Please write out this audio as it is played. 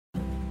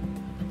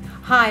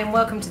Hi and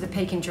welcome to the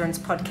Peak Endurance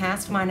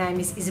Podcast. My name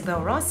is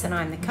Isabel Ross and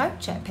I'm the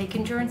coach at Peak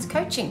Endurance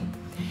Coaching.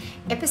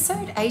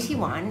 Episode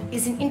 81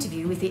 is an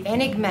interview with the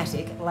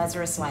enigmatic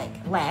Lazarus Lake.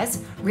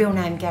 Laz, real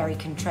name Gary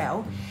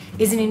Cantrell,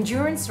 is an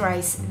endurance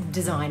race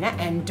designer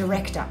and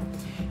director.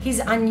 His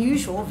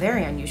unusual,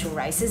 very unusual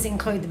races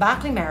include the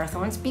Barkley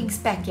Marathons, Big's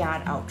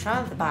Backyard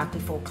Ultra, the Barkley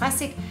Fall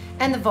Classic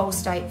and the Vol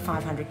State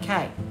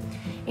 500k.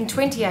 In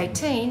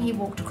 2018, he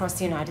walked across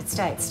the United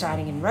States,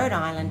 starting in Rhode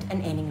Island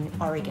and ending in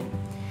Oregon.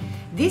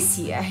 This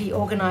year, he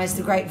organised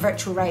the great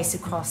virtual race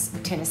across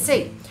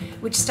Tennessee,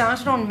 which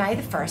started on May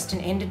the 1st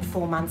and ended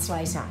 4 months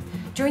later.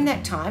 During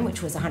that time,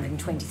 which was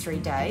 123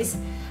 days,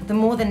 the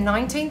more than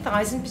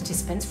 19,000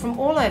 participants from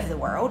all over the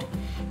world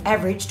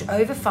averaged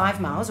over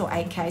 5 miles or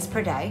 8Ks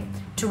per day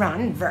to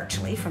run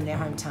virtually from their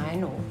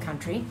hometown or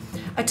country,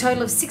 a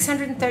total of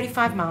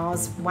 635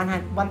 miles,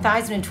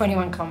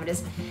 1,021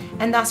 kilometres,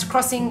 and thus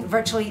crossing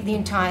virtually the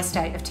entire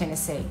state of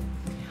Tennessee.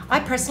 I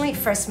personally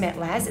first met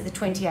Laz at the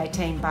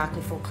 2018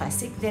 Barkley Fall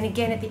Classic, then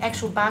again at the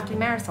actual Barkley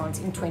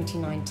Marathons in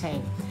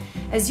 2019.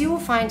 As you will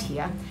find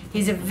here,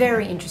 he's a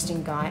very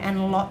interesting guy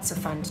and lots of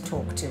fun to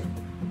talk to.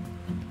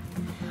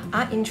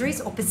 Are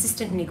injuries or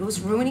persistent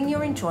niggles ruining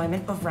your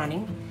enjoyment of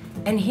running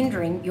and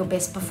hindering your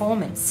best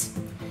performance?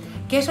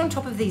 Get on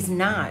top of these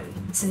now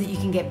so that you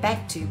can get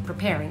back to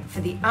preparing for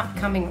the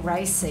upcoming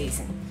race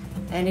season.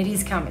 And it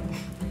is coming.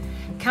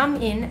 Come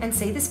in and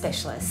see the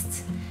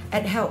specialists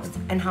at Health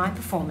and High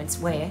Performance,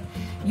 where,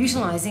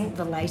 utilising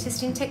the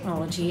latest in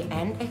technology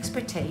and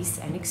expertise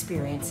and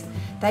experience,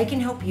 they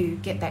can help you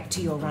get back to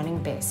your running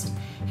best.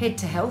 Head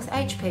to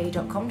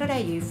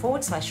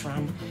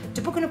healthhp.com.au/run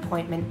to book an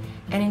appointment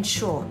and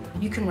ensure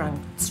you can run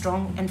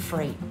strong and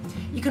free.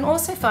 You can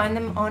also find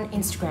them on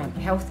Instagram,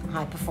 Health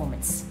High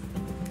Performance.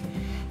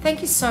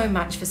 Thank you so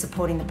much for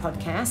supporting the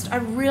podcast. I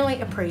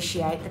really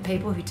appreciate the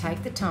people who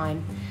take the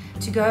time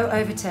to go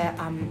over to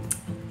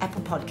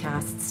Apple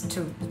Podcasts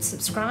to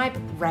subscribe,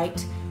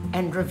 rate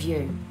and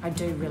review. I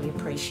do really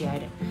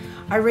appreciate it.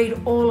 I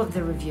read all of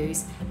the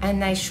reviews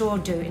and they sure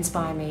do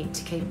inspire me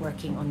to keep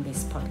working on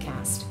this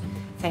podcast.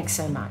 Thanks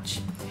so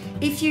much.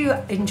 If you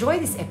enjoy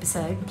this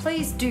episode,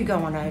 please do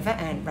go on over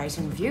and rate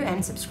and review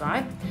and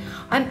subscribe.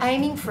 I'm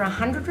aiming for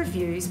 100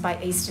 reviews by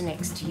Easter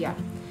next year.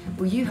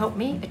 Will you help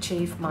me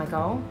achieve my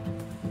goal?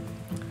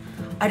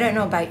 I don't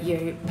know about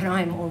you, but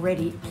I'm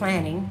already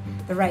planning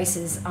the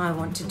races I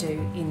want to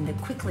do in the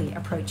quickly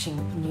approaching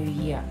new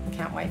year.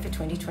 Can't wait for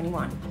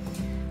 2021.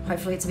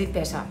 Hopefully it's a bit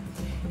better.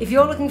 If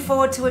you're looking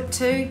forward to it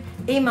too,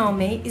 email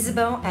me,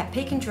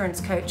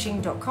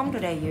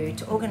 isabel@peakendurancecoaching.com.au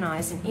to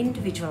organise an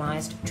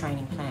individualised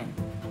training plan.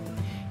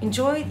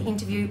 Enjoy the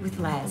interview with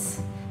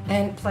Laz,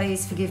 and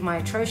please forgive my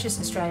atrocious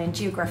Australian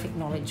geographic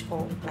knowledge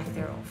or lack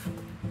thereof.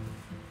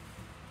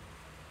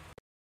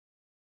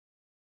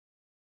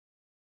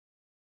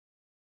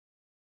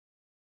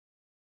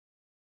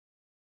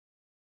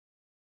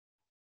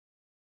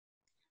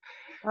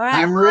 All right.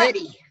 I'm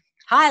ready.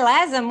 Hi,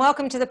 Laz, and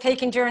welcome to the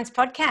Peak Endurance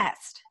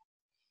Podcast.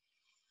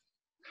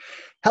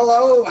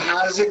 Hello,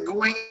 how's it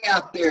going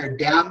out there?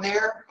 Down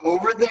there?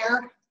 Over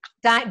there?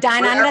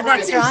 Down under,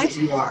 that's right.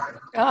 You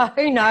are. Oh,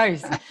 who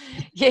knows?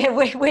 Yeah,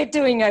 we're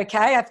doing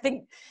okay, I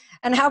think.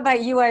 And how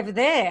about you over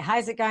there?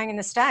 How's it going in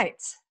the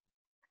States?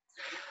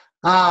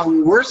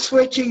 We're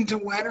switching to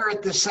winter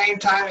at the same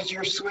time as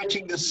you're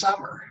switching to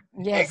summer.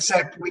 Yes.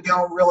 Except we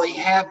don't really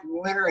have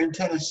winter in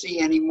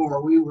Tennessee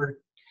anymore. We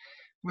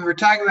were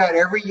talking about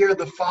every year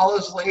the fall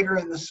is later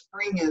and the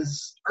spring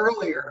is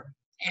earlier,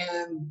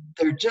 and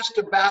they're just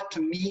about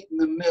to meet in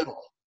the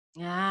middle.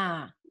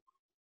 Ah,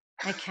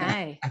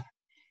 okay.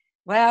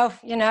 Well,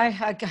 you know,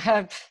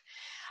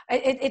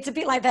 it's a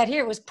bit like that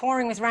here. It was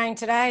pouring with rain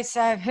today,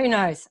 so who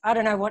knows? I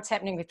don't know what's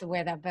happening with the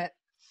weather, but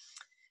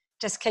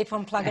just keep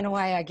on plugging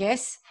away, I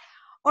guess.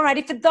 All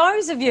righty, for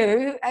those of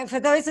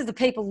the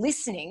people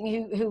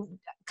listening who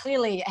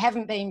clearly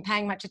haven't been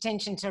paying much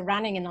attention to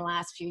running in the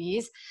last few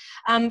years,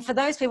 for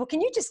those people,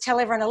 can you just tell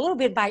everyone a little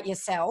bit about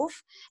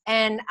yourself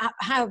and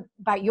how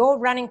about your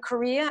running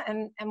career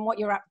and what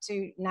you're up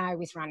to now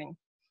with running,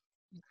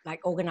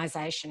 like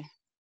organisation?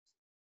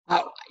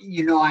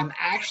 I'm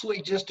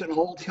actually just an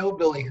old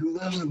hillbilly who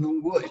lives in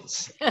the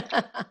woods.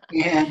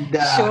 And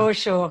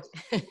Sure.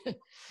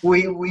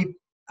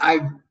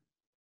 I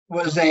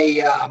was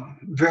a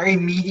very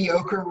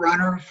mediocre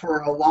runner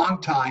for a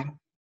long time.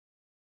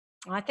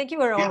 I think you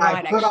were all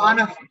right.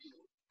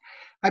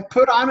 I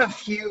put on a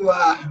few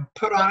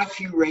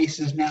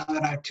races now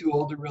that I'm too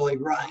old to really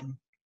run.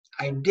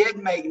 I did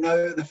make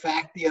note of the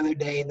fact the other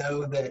day,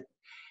 though, that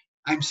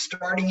I'm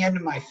starting into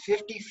my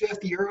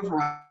 55th year of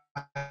running.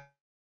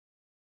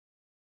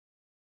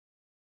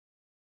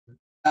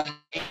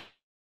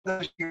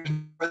 Those years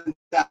more than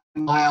 1,000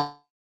 miles.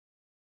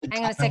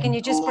 Hang on a second,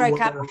 you just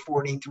broke up.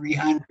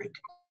 4,300.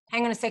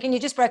 Hang on a second, you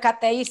just broke up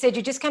there. You said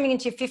you're just coming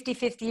into your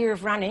 55th year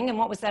of running, and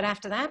what was that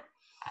after that?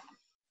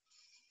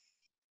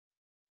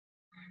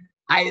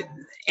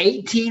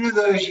 18 of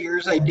those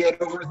years I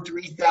did over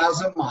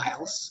 3,000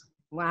 miles.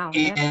 Wow.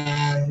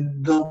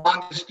 And the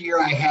longest year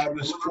I had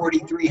was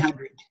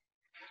 4,300.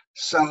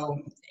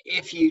 So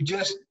if you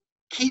just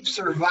keep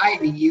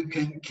surviving, you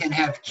can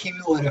have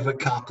cumulative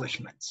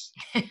accomplishments.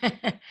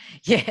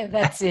 Yeah,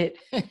 that's it.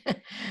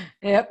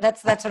 Yep,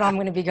 that's what I'm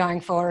going to be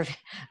going for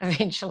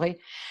eventually.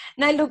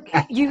 Now, look,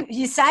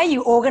 you say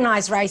you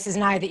organise races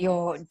now that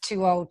you're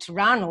too old to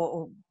run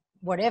or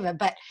whatever,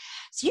 but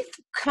so you've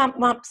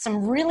come up with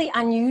some really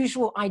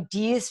unusual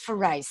ideas for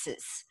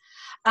races,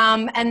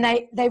 and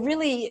they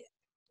really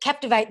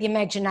captivate the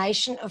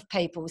imagination of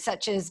people,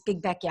 such as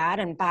Big Backyard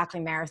and Barkley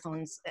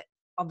Marathons,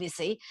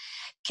 obviously.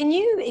 Can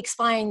you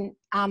explain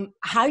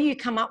how you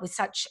come up with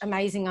such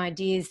amazing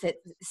ideas that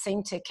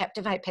seem to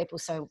captivate people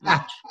so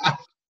much?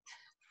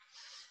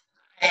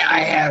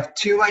 I have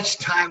too much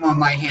time on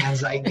my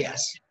hands, I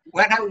guess.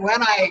 When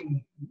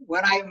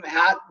I'm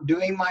out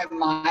doing my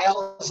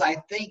miles, I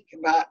think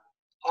about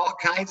all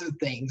kinds of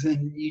things,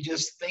 and you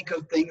just think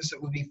of things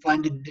that would be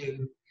fun to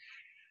do.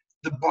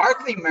 The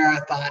Barkley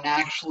Marathon,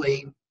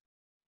 actually,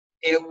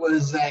 it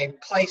was a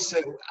place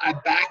that I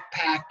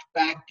backpacked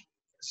back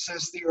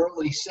since the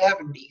early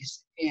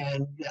 70s,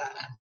 and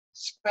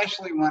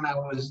especially when I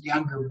was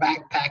younger,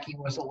 backpacking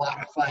was a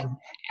lot of fun.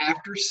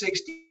 After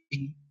 60,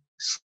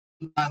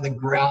 the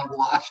ground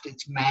lost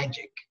its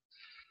magic.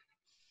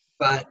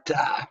 But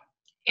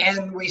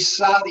and we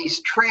saw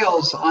these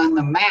trails on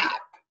the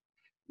map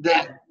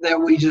that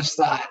we just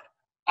thought,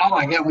 oh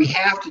my God, we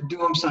have to do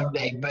them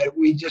someday. But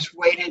we just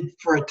waited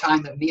for a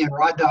time that me and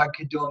Raw Dog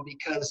could do them,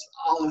 because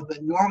all of the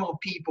normal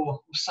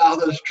people saw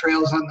those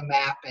trails on the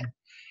map. And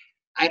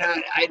I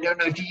don't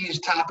know if you use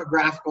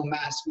topographical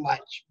maps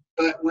much,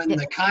 but when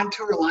the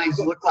contour lines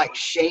look like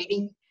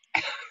shading,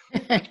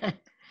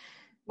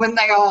 when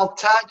they all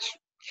touch,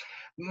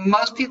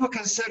 most people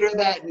consider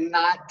that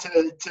not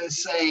to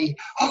say,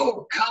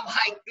 oh, come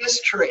hike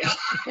this trail.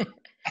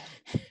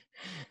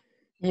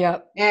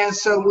 Yep. And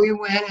so we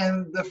went,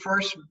 and the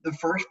first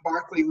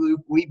Barkley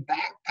Loop, we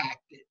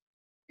backpacked it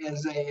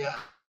as a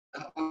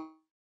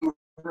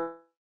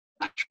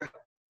trail.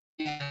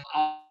 And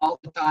all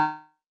the time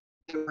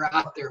that we're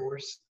out there, we're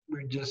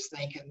just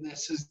thinking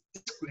this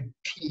would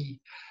be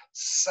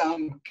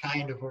some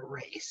kind of a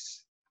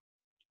race.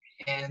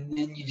 And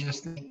then you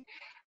just think,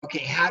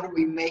 okay, how do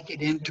we make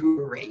it into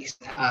a race?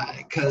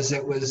 Because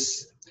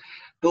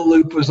the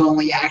loop was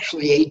only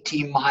actually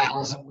 18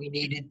 miles, and we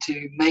needed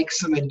to make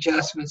some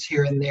adjustments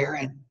here and there.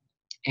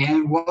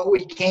 And what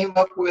we came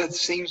up with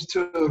seems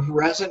to have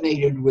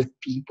resonated with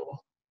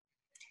people,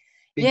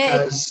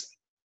 because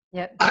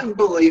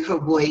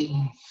unbelievably,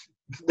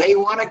 they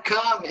want to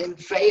come and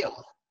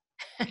fail.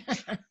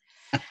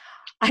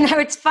 I know,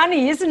 it's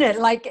funny, isn't it?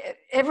 Like,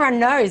 everyone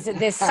knows that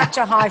there's such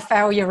a high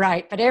failure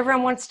rate, but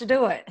everyone wants to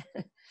do it.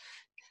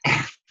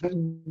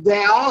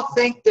 They all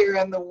think they're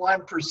in the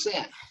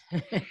 1%,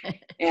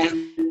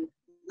 and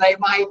they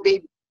might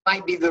be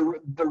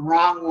the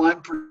wrong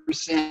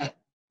 1%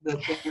 that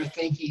they're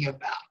thinking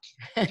about.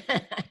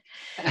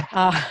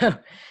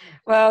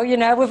 Well,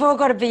 we've all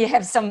got to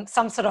have some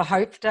sort of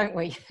hope, don't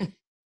we?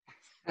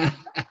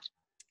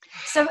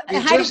 So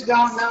you just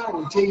don't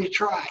know until you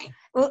try.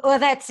 Well,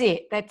 that's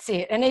it.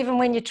 And even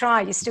when you try,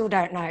 you still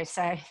don't know.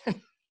 So,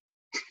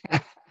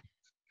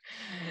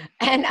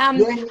 and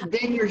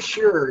then you're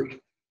sure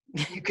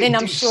you can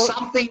do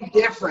something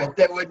different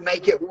that would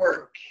make it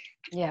work.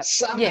 Yeah,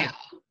 somehow. Yeah.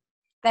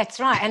 That's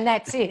right, and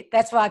that's it.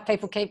 That's why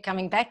people keep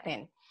coming back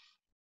then.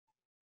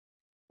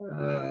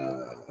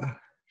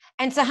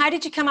 And so, how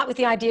did you come up with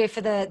the idea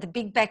for the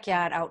Big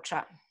Backyard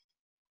Ultra?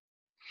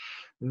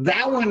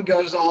 That one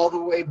goes all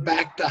the way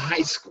back to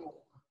high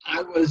school.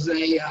 I was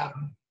I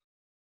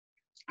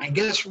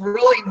guess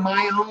really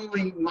my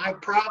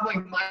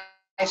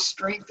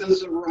strength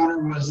as a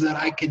runner was that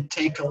I could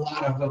take a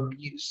lot of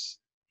abuse.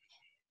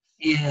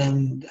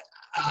 And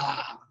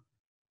I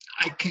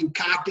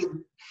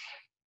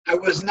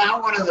was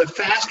not one of the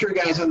faster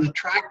guys on the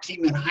track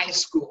team in high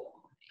school.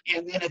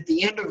 And then at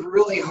the end of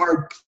really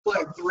hard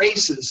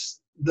races,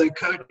 the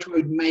coach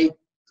would make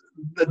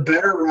the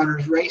better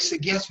runners race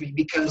against me,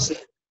 because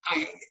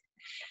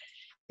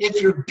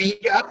if you're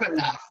beat up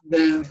enough,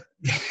 then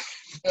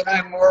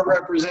I'm more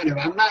representative.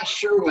 I'm not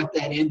sure what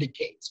that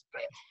indicates,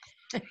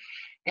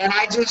 and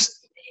I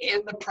just,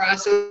 in the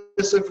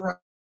process of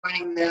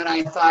running that,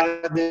 I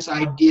thought of this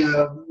idea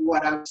of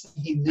what I was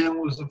thinking then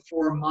was a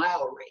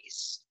 4-mile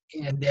race.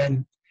 And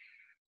then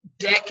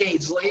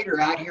decades later,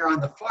 out here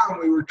on the farm,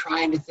 we were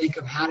trying to think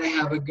of how to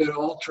have a good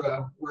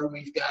ultra where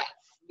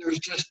there's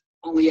just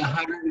only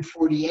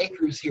 140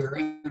 acres here,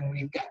 and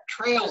we've got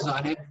trails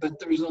on it, but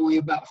there's only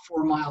about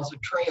 4 miles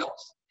of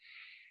trails.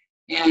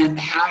 And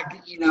how,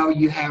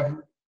 you have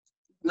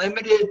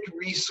limited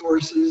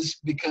resources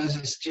because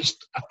it's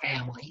just a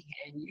family,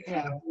 and you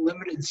have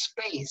limited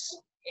space.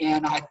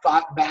 And I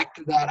thought back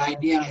to that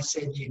idea, and I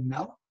said,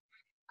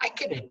 I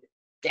could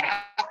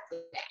adapt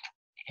that,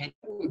 and it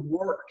would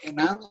work. And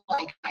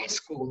unlike high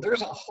school,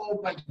 there's a whole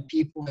bunch of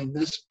people in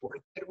this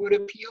sport that would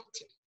appeal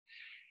to.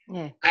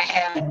 Yeah. I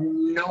had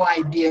no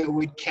idea it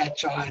would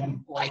catch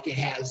on like it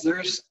has.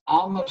 There's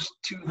almost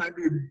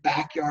 200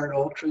 backyard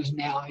ultras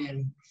now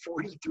in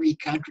 43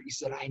 countries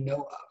that I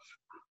know of.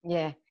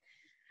 Yeah.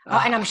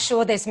 And I'm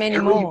sure there's many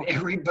more.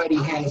 Everybody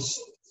has,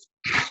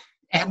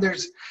 and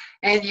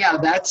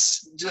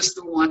that's just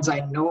the ones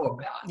I know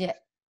about. Yeah.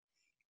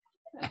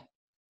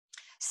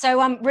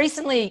 So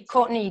recently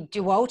Courtney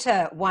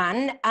Dauwalter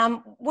won.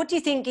 What do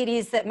you think it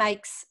is that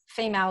makes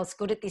females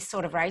good at this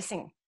sort of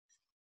racing?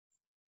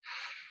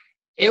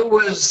 It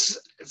was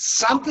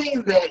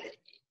something that,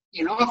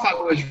 if I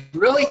was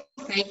really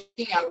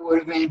thinking, I would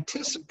have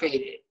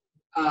anticipated.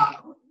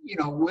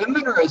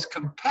 Women are as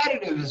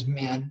competitive as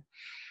men,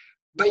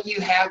 but you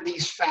have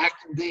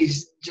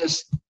these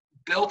just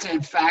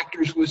built-in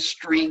factors with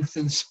strength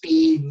and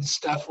speed and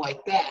stuff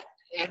like that.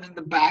 And in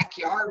the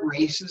backyard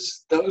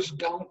races, those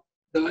don't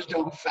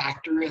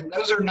factor in.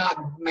 Those are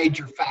not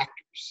major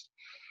factors.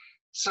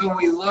 So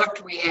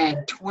we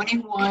had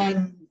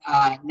 21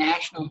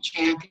 national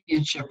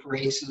championship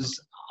races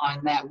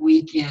on that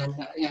weekend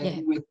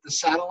with the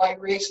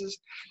satellite races.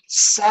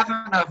 7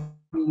 of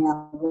them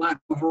were won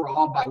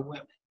overall by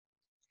women.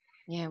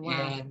 Yeah, wow.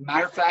 And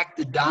matter of fact,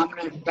 the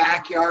dominant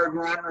backyard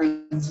runner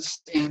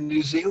in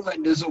New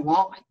Zealand is a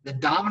woman. The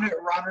dominant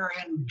runner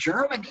in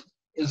Germany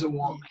is a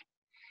woman.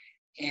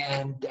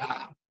 And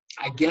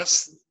I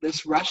guess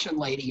this Russian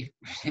lady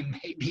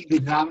may be the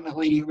dominant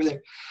lady over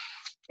there.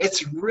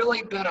 It's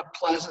really been a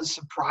pleasant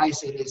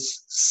surprise. It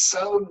is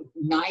so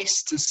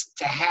nice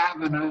to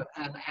have an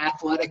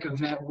athletic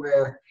event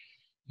where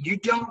you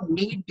don't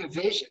need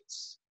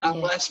divisions,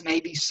 unless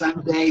maybe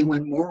someday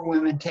when more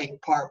women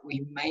take part,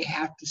 we may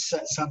have to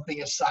set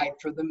something aside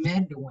for the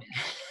men to win.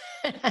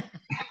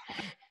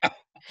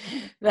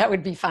 That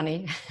would be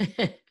funny.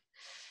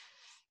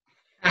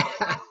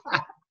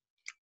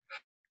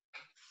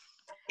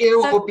 It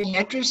will be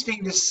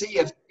interesting to see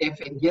if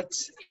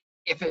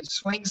it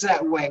swings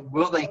that way.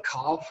 Will they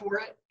call for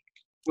it?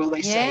 Will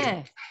they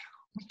say,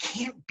 we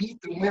can't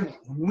beat the women,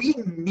 we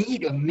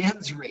need a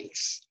men's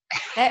race?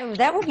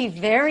 That will be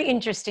very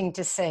interesting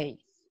to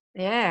see.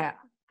 Yeah,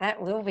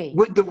 that will be.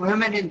 Would the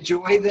women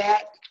enjoy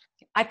that?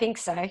 I think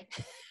so.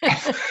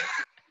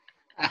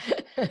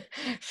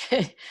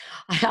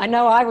 I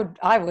know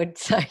I would,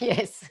 so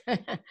yes.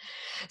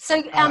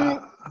 So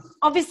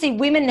obviously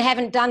women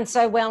haven't done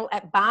so well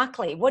at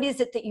Barkley. What is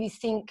it that you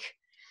think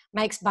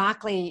makes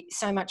Barkley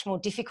so much more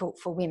difficult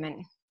for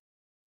women?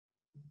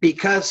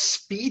 Because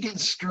speed and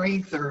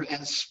strength, and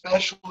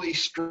especially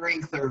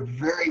strength, are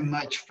very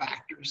much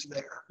factors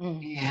there.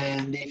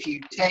 And if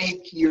you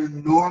take your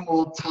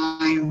normal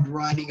timed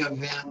running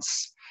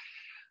events,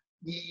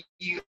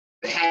 you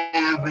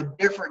have a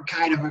different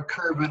kind of a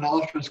curve in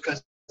ultras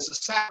because the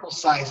sample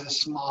size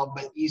is small,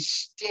 but you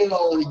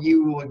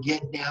will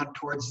get down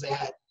towards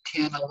that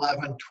 10,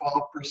 11,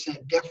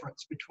 12%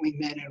 difference between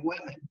men and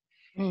women.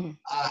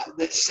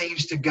 That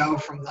seems to go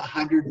from the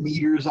 100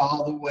 meters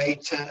all the way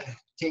to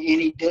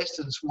any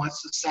distance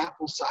once the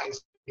sample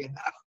size is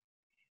enough.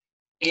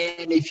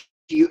 And if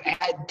you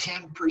add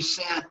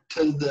 10%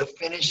 to the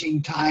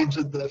finishing times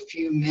of the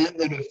few men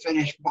that have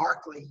finished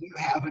Barkley, you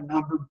have a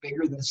number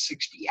bigger than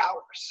 60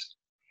 hours.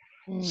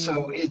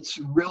 So it's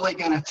really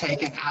going to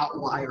take an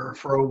outlier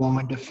for a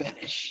woman to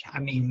finish. I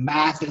mean,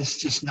 math is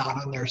just not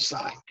on their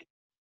side.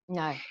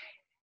 No.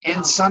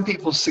 And some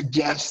people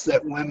suggest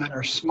that women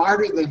are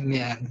smarter than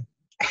men,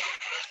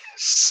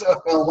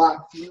 so a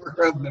lot fewer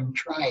of them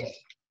try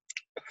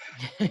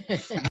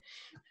it.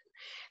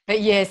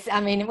 But yes,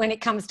 I mean, when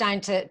it comes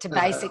down to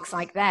basics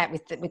like that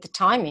with the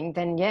timing,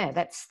 then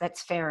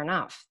that's fair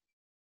enough.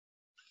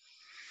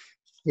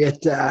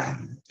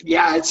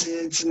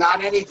 It's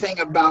not anything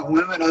about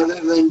women other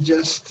than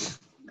just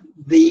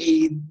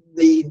the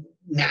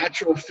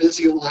natural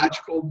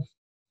physiological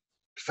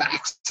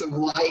facts of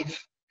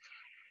life.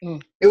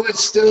 It would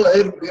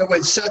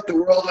set the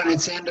world on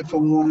its end if a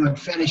woman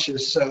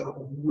finishes.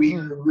 So we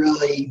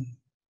really,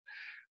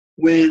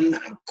 when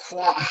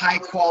high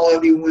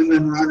quality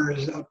women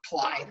runners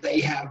apply, they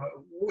have a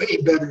way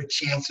better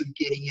chance of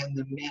getting in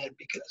than men,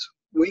 because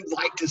we'd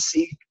like to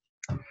see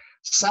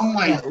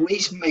someone at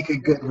least make a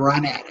good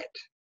run at it.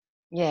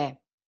 Yeah.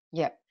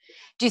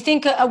 Do you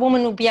think a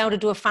woman will be able to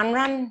do a fun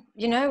run,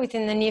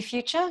 within the near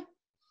future?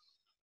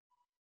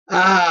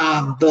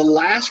 The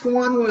last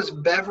one was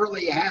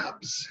Beverly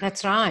Abbs.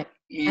 That's right.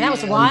 And that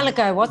was a while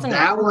ago, wasn't it?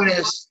 That one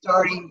is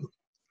starting.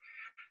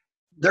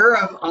 There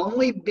have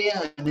only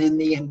been, in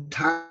the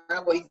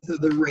entire length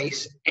of the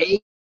race,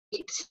 eight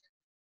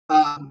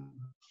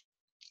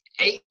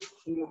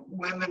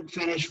women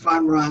finish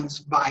fun runs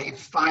by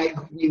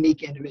 5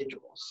 unique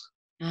individuals.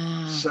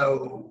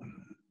 So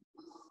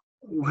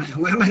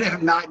women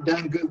have not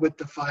done good with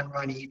the fun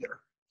run either.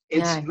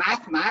 It's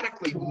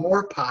mathematically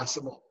more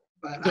possible,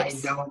 but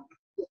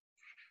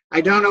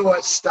I don't know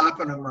what's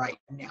stopping them right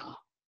now.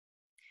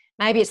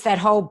 Maybe it's that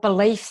whole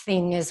belief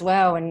thing as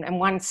well, and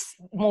once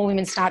more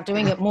women start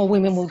doing it, more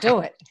women will do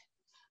it.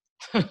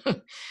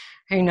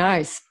 Who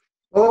knows?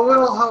 Well,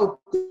 we'll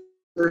hope.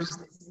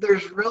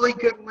 There's really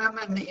good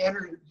women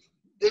entered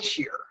this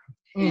year,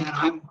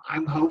 and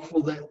I'm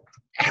hopeful that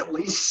at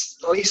least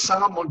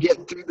some of them will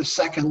get through the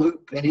second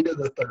loop and into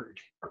the third.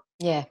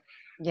 Yeah.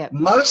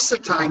 Most of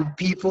the time,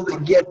 people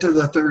that get to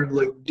the third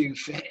loop do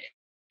finish.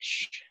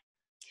 finish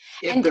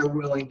if And they're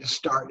willing to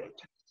start it.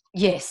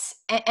 yes.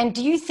 And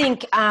do you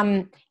think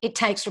it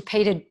takes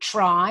repeated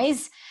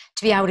tries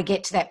to be able to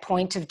get to that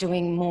point of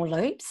doing more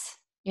loops?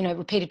 You know,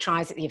 repeated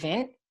tries at the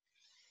event,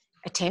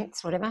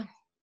 attempts, whatever?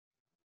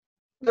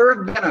 There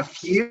have been a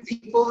few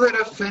people that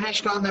have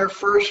finished on their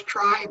first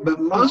try, but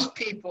most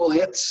people,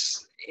 it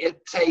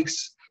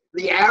takes,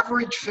 the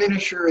average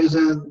finisher is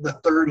in the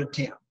third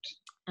attempt.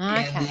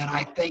 Okay. And then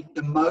I think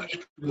the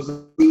most was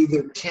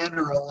either 10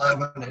 or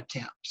 11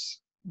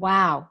 attempts.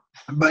 Wow.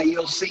 But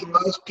you'll see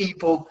most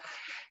people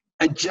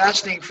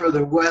adjusting for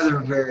the weather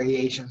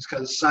variations,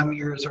 because some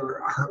years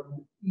are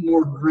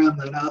more grim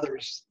than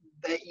others,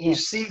 that you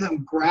see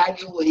them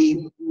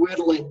gradually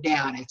whittle it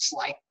down. It's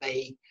like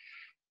they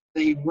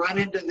run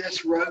into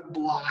this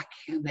roadblock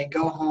and they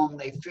go home,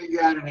 they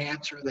figure out an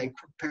answer, they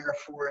prepare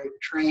for it,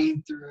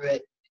 train through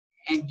it,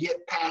 and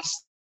get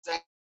past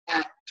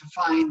that to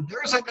find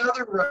there's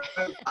another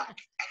roadblock.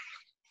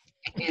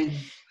 And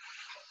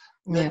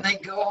then they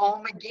go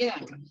home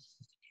again.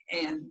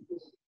 And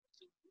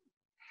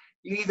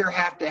you either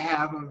have to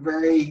have a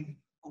very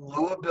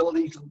low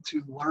ability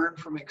to learn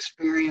from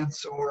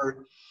experience,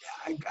 or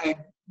a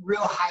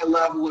real high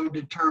level of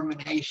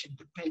determination,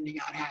 depending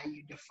on how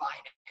you define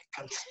it.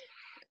 Because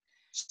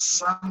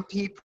some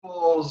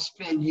people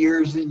spend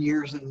years and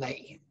years and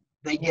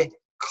they get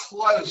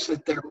close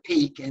at their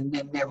peak and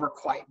then never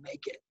quite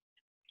make it.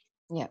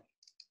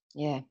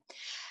 Yeah.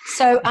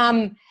 So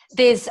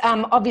there's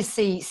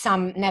obviously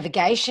some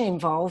navigation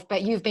involved,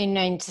 but you've been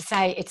known to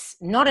say it's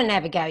not a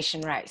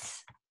navigation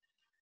race.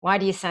 Why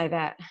do you say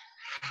that?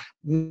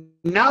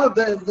 No,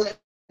 the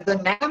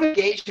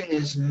navigation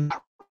is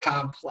not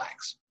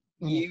complex.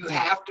 You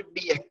have to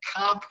be a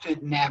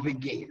competent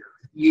navigator.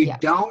 You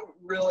don't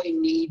really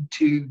need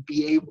to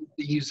be able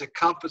to use a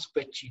compass,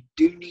 but you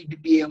do need to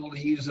be able to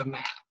use a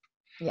map.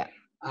 Yeah.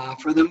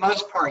 For the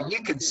most part,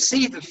 you can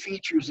see the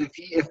features if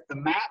the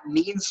map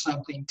means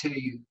something to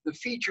you. The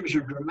features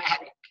are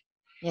dramatic.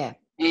 Yeah.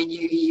 And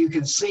you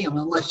can see them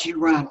unless you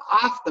run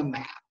off the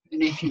map.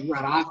 And if you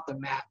run off the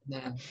map,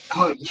 then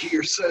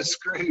you're so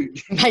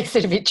screwed. Makes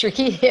it a bit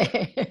tricky.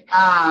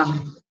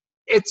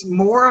 It's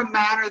more a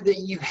matter that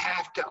you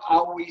have to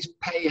always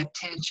pay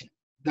attention.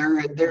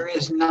 There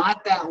is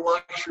not that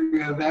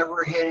luxury of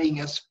ever hitting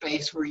a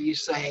space where you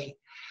say,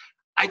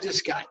 I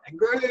just got in a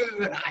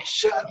groove and I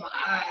shut my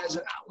eyes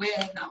and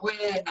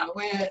I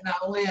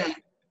win.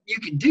 You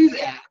can do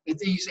that with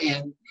these.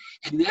 And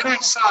then I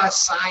saw a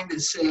sign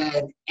that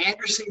said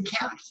Anderson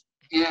County.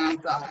 And I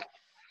thought,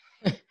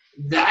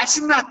 that's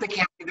not the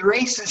county the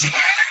race is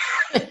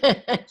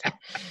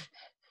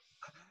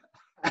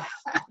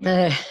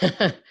in.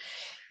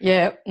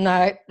 Yeah,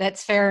 no,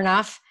 that's fair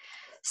enough.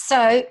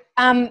 So,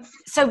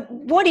 so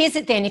what is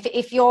it then?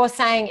 If you're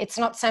saying it's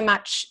not so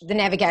much the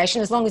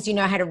navigation, as long as you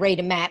know how to read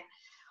a map,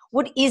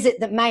 what is it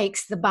that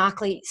makes the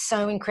Barkley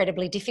so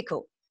incredibly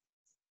difficult?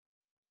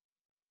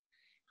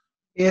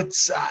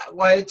 It's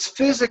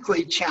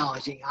physically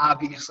challenging.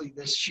 Obviously,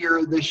 the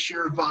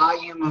sheer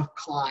volume of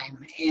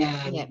climb,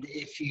 and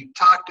if you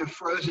talk to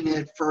Frozen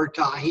Ed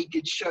Furtaw, he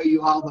could show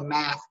you all the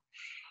math.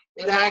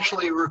 It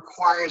actually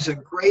requires a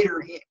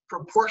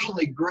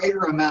proportionally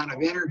greater amount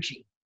of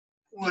energy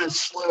when a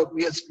slope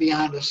gets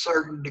beyond a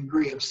certain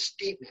degree of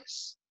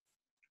steepness,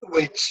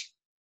 which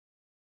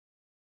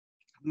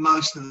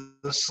most of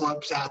the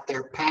slopes out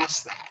there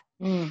past that.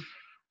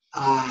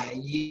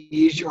 You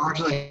use your arms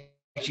like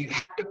you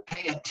have to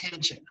pay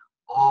attention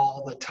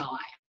all the time,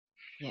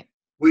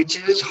 which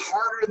is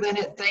harder than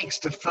it thinks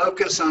to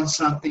focus on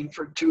something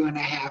for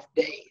 2.5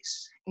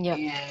 days.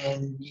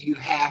 And you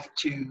have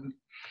to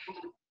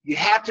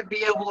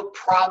be able to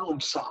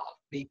problem solve,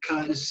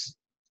 because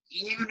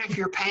even if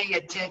you're paying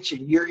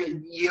attention,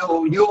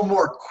 you'll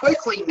more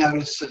quickly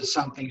notice that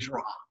something's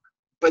wrong,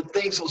 but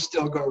things will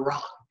still go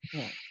wrong.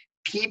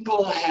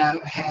 People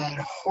have had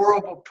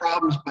horrible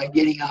problems by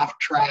getting off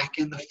track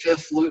in the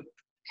fifth loop.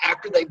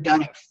 After they've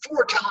done it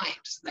 4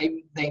 times,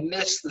 they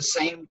miss the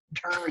same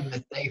turn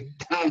that they've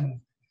done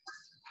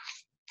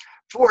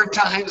 4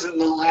 times in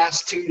the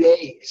last 2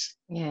 days.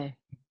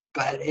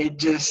 But it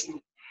just,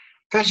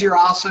 because you're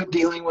also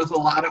dealing with a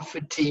lot of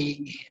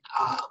fatigue,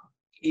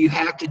 you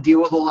have to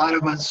deal with a lot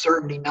of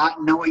uncertainty,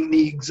 not knowing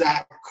the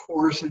exact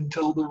course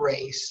until the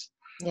race.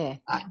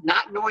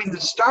 Not knowing the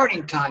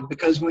starting time,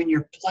 because when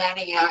you're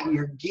planning out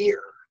your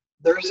gear,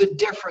 there's a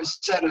different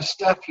set of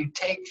stuff you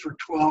take for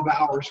 12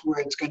 hours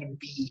where it's going to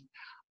be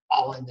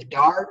all in the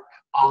dark,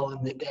 all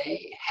in the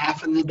day,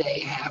 half in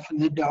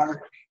the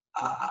dark,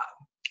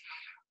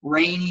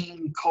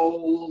 raining,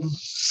 cold,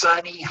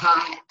 sunny,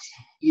 hot.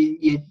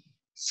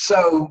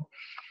 So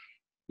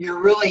you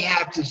really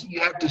have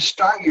to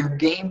start your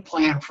game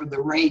plan for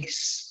the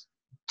race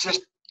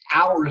just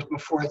hours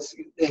before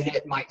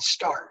it might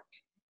start.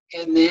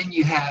 And then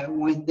you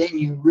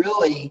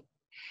really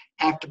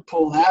have to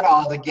pull that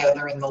all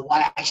together in the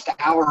last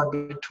hour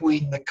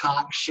between the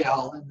conch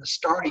shell and the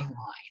starting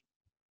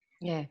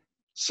line.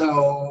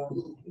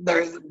 So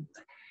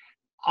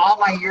all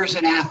my years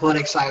in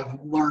athletics, I've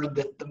learned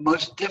that the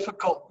most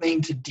difficult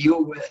thing to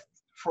deal with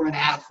for an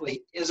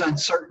athlete is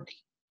uncertainty.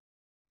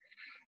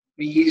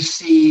 You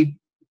see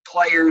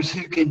players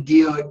who can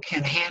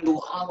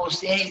handle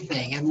almost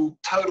anything and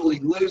totally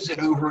lose it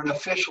over an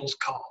official's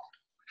call.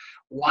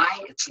 Why?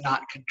 It's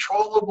not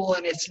controllable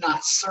and it's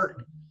not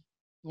certain.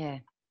 Yeah.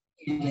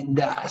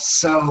 And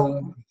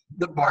so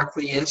the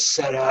Barkley is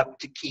set up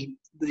to keep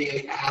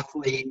the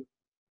athlete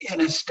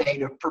in a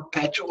state of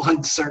perpetual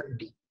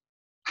uncertainty.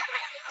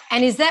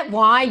 And is that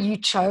why you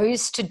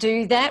chose to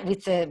do that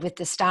with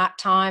the start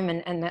time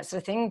and that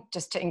sort of thing,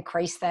 just to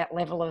increase that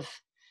level of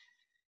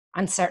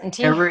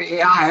uncertainty?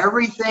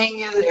 Everything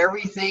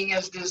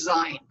is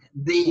designed.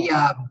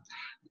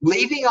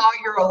 Leaving all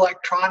your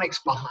electronics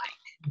behind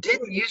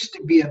didn't used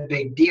to be a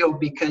big deal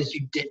because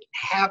you didn't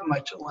have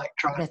much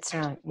electronics. That's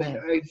right. But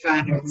I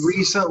found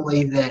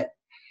recently that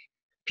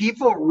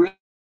people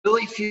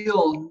really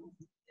feel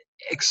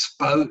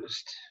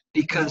exposed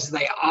because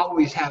they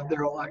always have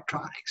their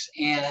electronics.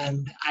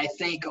 And I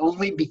think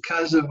only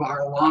because of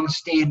our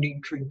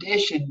long-standing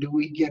tradition do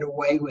we get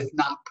away with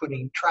not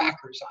putting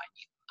trackers on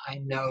you. I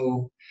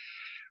know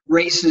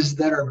races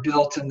that are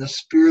built in the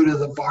spirit of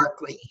the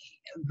Barkley,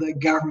 the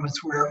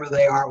governments, wherever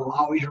they are, will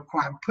always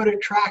require them, put a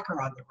tracker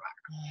on the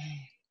rider.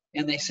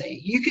 And they say,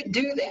 you can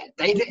do that.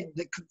 They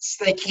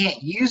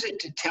can't use it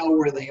to tell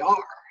where they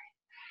are.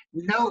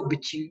 No,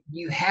 but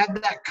you have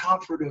that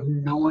comfort of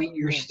knowing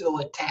you're still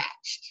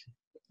attached.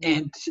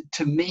 And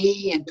to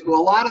me and to a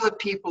lot of the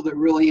people that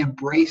really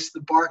embrace the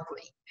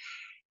Barkley,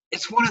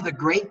 it's one of the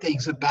great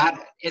things about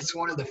it. It's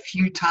one of the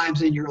few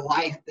times in your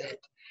life that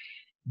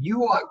you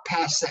walk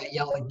past that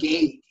yellow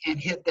gate and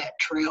hit that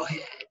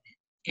trailhead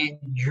and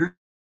you're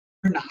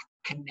not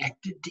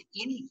connected to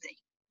anything.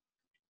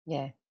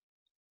 Yeah.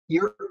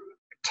 You're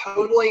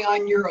totally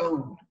on your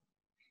own.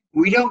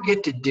 We don't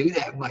get to do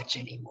that much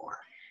anymore.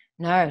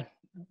 No,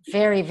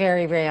 very,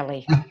 very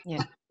rarely.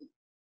 Yeah.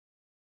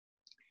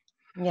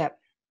 Yep.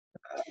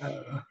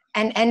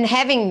 And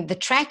having the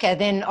tracker,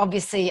 then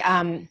obviously,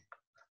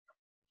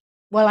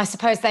 well, I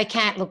suppose they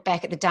can't look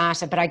back at the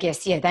data, but I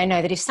guess, yeah, they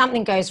know that if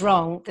something goes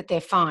wrong, that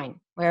they're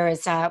fine.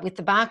 Whereas with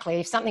the Barkley,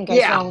 if something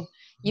goes wrong,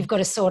 you've got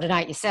to sort it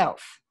out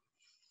yourself.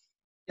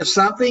 If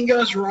something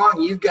goes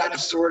wrong, you've got to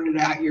sort it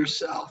out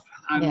yourself.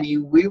 I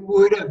mean, we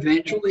would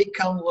eventually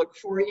come look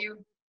for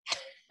you.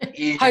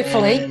 And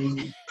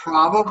hopefully.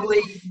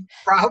 Probably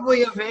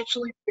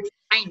eventually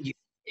find you.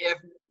 If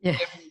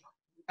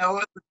no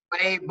other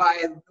way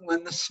by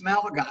when the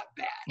smell got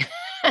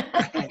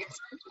bad.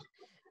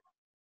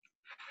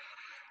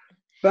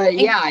 But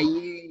yeah,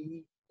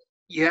 you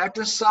have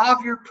to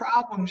solve your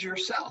problems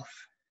yourself.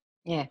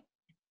 Yeah.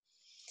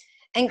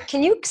 And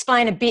can you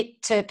explain a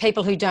bit to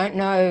people who don't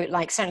know,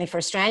 like certainly for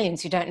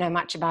Australians who don't know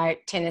much about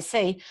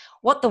Tennessee,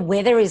 what the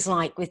weather is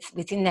like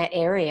within that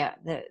area,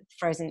 the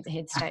Frozen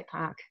Head State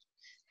Park?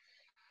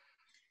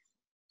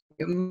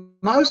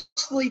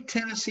 Mostly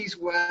Tennessee's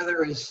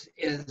weather is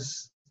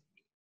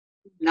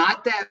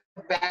not that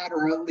bad,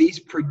 or at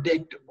least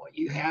predictable.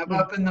 You have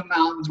up in the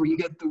mountains where you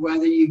get the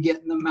weather you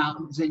get in the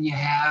mountains, and you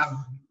have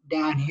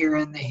down here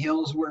in the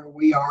hills where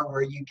we are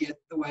where you get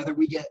the weather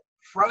we get.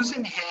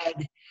 Frozen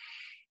Head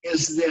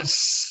is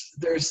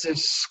there's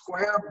this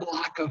square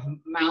block of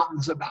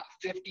mountains about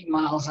 50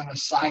 miles on a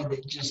side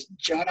that just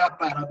jut up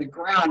out of the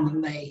ground,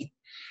 and they,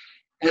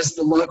 as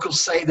the locals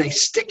say, they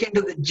stick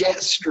into the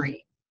jet stream.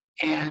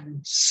 And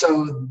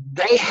so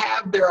they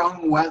have their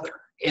own weather.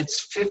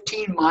 It's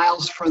 15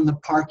 miles from the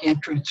park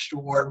entrance to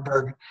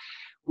Wartburg.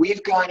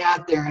 We've gone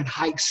out there and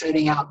hiked,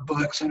 setting out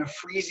books in a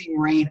freezing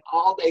rain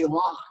all day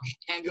long,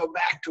 and go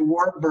back to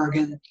Wartburg,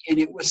 and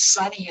it was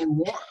sunny and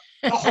warm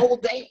the whole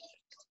day.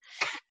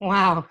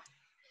 Wow.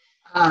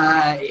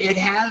 It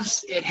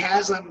has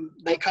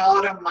they call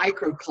it a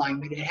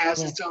microclimate. It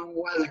has its own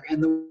weather,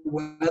 and the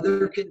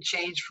weather can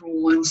change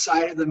from one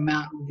side of the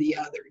mountain to the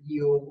other.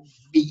 You'll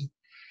be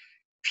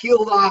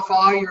peeled off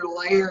all your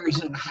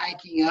layers and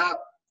hiking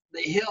up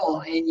the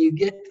hill, and you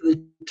get to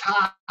the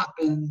top,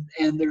 and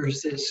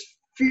there's this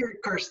fierce,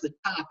 of course the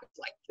top is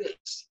like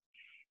this,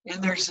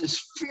 and there's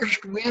this fierce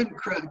wind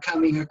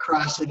coming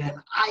across it, and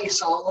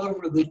ice all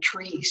over the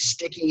trees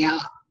sticking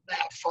out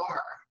that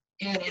far,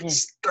 and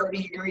it's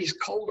 30 degrees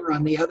colder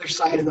on the other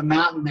side of the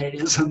mountain than it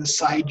is on the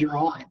side you're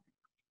on.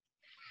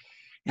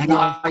 And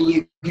all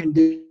you can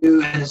do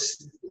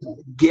is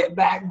get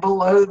back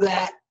below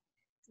that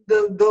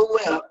the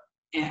lip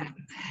and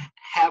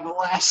have a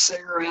last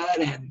cigarette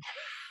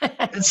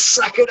and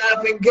suck it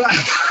up and go.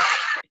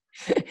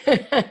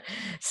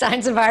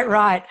 Sounds about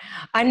right.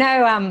 I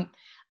know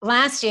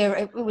last year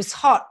it was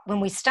hot when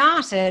we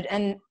started,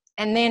 and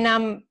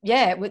then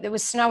it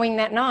was snowing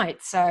that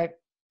night. So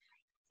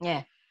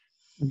yeah.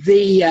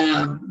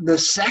 The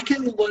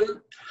second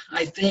loop,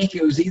 I think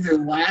it was either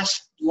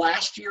last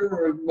year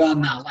or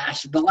not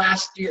last year, the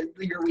last year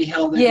we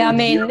held it. Yeah, I the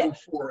mean, year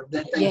before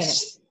that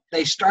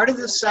they started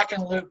the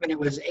second loop, and it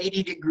was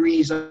 80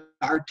 degrees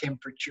our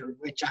temperature,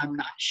 which I'm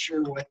not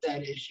sure what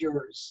that is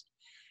yours.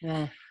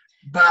 Yeah.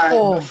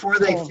 But before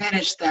they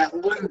finished that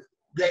loop,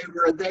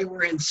 they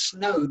were in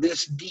snow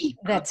this deep.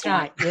 That's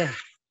right. Yeah.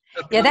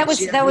 Yeah, that was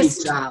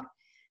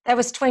That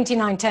was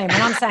 2019.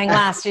 When I'm saying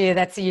last year,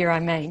 that's the year I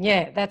mean.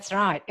 Yeah, that's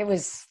right. That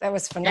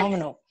was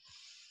phenomenal.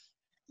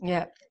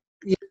 Yeah.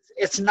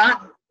 It's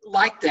not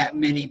like that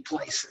many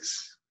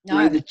places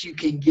where No. that you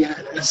can get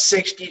a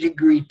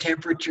 60-degree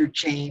temperature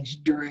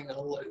change during a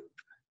loop.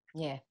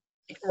 Yeah.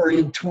 Or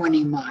in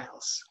 20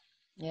 miles.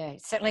 Yeah,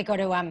 certainly got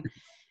to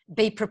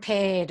be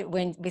prepared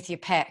with your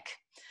pack,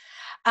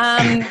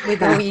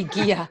 with all your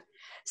gear.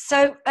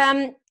 So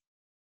I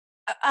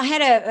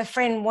had a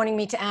friend wanting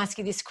me to ask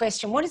you this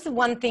question. What is the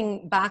one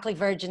thing Barkley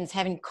Virgins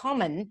have in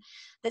common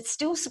that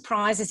still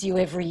surprises you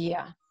every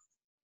year?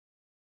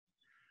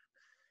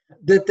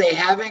 That they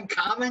have in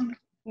common?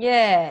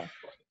 Yeah.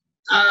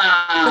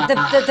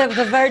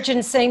 The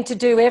Virgins seem to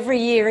do every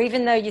year,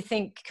 even though you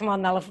think, come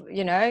on, they'll have,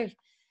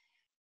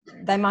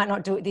 they might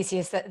not do it this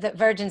year. So the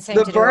Virgins seem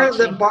to do it.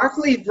 The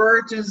Barkley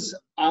Virgins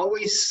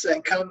always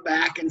come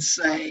back and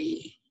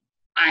say,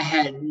 I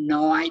had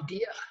no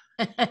idea.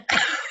 I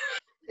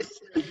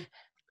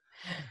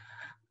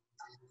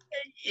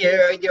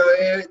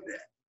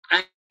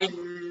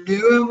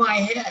knew in my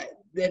head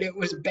that it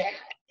was bad,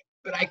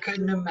 but I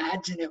couldn't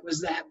imagine it was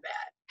that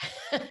bad.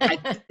 I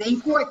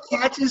think what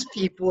catches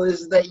people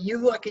is that you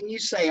look and you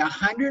say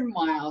 100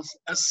 miles,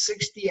 a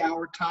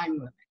 60-hour time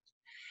limit.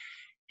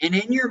 And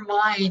in your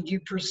mind, you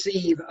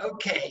perceive,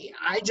 okay,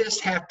 I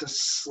just have to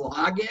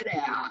slog it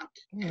out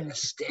at a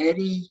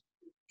steady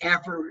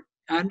effort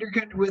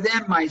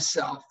within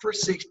myself for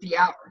 60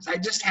 hours. I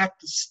just have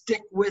to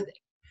stick with it.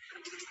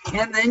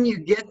 And then you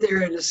get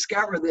there and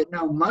discover that,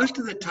 no, most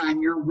of the time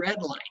you're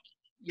redlining.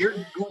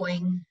 You're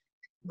going,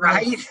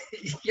 right?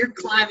 You're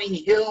climbing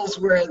hills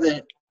where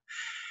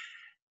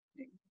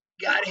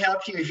God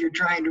help you if you're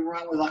trying to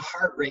run with a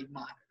heart rate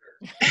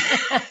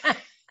monitor.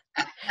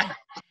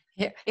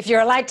 Yeah. If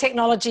you're a light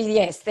technology,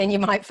 yes, then you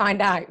might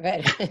find out.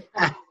 But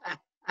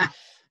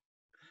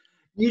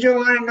you don't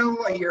want to know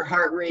what your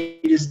heart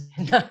rate is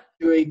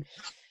doing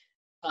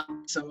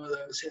on some of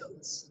those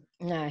hills.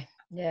 No,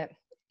 yeah.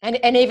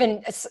 And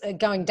even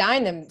going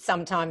down them,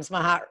 sometimes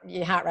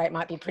your heart rate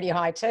might be pretty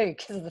high too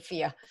because of the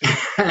fear.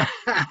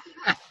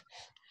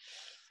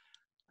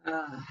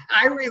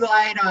 I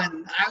relied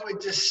on, I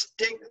would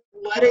just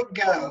let it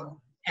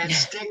go and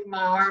stick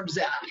my arms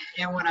out.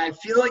 And when I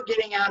feel it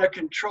getting out of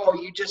control,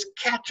 you just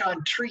catch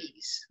on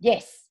trees.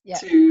 Yes. Yeah.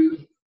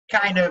 To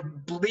kind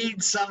of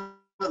bleed some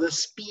of the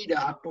speed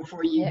up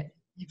before you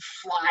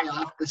fly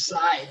off the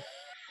side.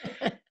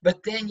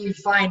 But then you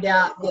find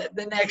out that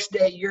the next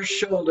day your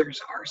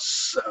shoulders are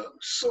so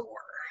sore.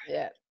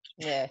 Yeah.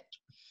 Yeah.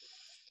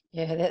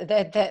 Yeah.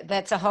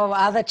 That's a whole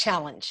other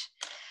challenge.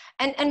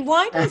 And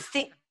why do you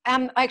think,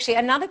 actually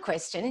another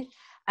question,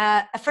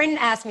 a friend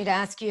asked me to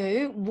ask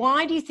you,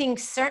 why do you think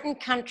certain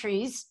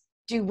countries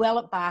do well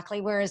at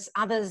Barkley, whereas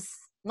others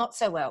not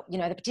so well, the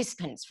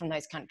participants from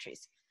those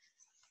countries?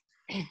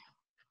 I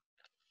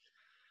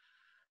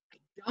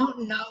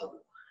don't know.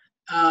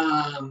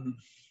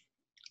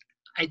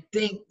 I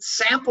think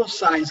sample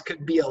size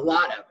could be a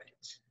lot of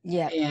it.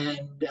 Yeah.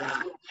 And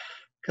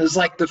because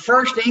like the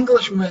first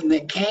Englishman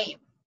that came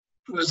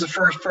was the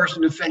first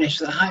person to finish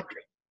the 100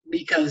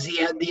 because he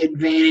had the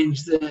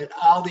advantage that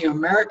all the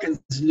Americans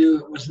knew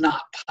it was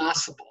not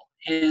possible.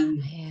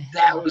 And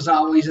that was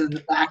always in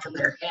the back of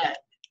their head.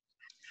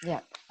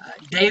 Yeah.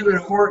 David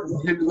Horton,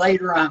 who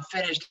later on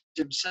finished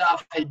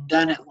himself, had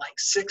done it like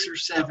 6 or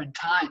 7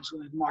 times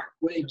when Mark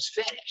Williams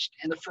finished.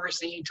 And the first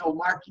thing he told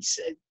Mark, he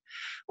said,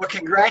 well,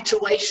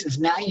 congratulations,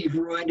 now you've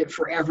ruined it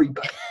for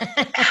everybody.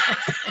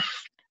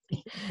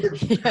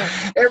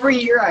 Every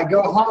year I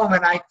go home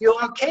and I feel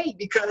okay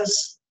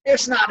because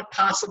it's not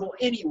possible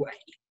anyway.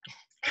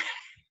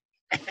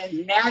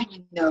 And now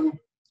you know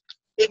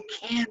it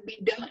can be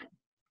done.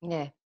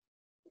 Yeah.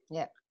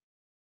 Yeah.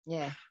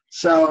 Yeah.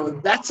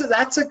 So that's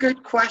a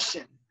good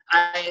question.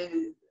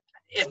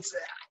 It's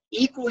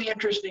equally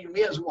interesting to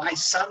me as why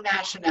some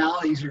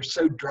nationalities are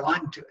so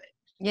drawn to it.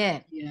 Yeah.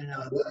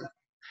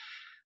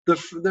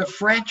 The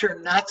French are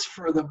nuts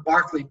for the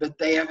Barkley, but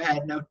they have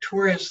had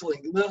notoriously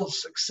little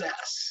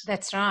success.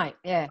 That's right.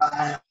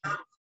 Yeah.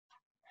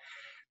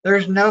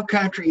 There's no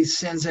country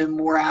sends in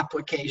more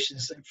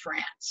applications than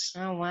France.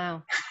 Oh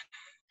wow.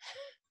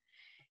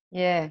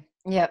 Yeah.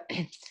 Yeah.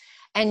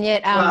 And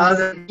yet,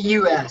 the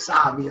U.S.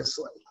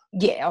 obviously.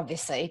 Yeah,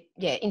 obviously.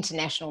 Yeah,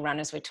 international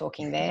runners we're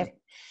talking there.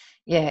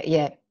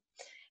 Yeah.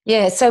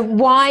 So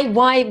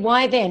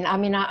why then? I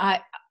mean,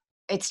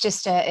 it's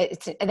just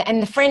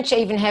and the French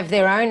even have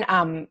their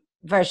own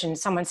version.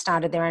 Someone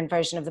started their own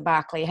version of the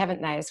Barkley,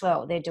 haven't they? As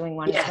well, they're doing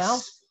one as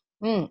well.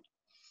 Mm.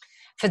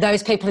 For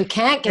those people who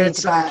can't get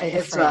into Barkley,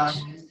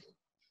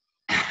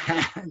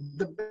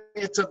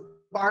 it's a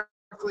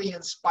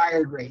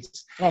Barkley-inspired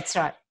race. That's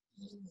right.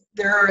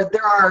 There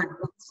are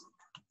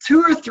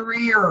 2 or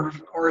 3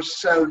 or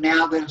so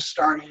now that have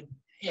started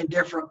in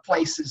different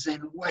places,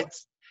 and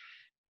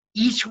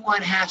each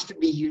one has to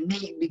be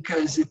unique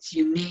because it's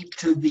unique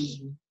to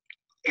the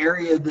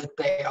area that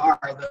they are,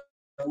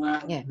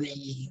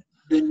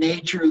 the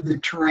nature of the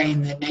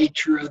terrain, the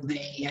nature of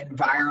the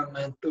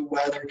environment, the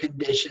weather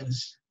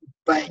conditions,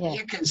 but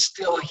you can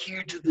still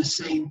adhere to the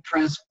same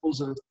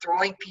principles of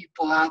throwing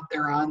people out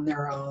there on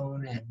their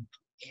own and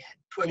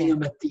putting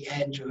them at the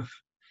edge of,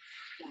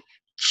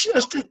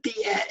 just at the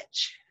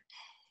edge,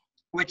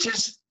 which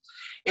is,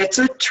 it's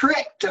a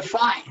trick to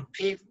find.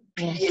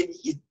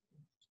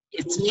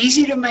 It's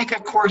easy to make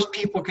a course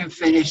people can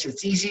finish.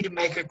 It's easy to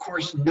make a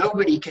course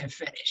nobody can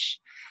finish.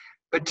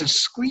 But to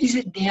squeeze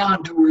it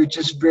down to where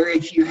just very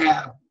few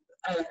have,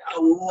 a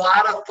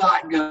lot of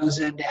thought goes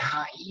into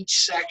how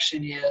each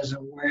section is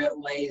and where it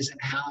lays and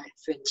how it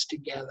fits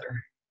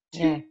together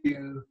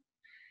to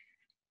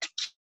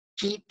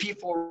keep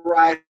people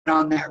right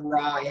on that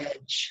raw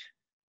edge.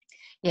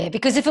 Yeah,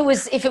 because if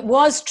it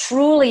was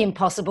truly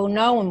impossible,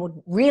 no one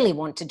would really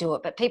want to do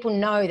it. But people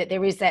know that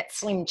there is that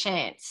slim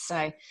chance.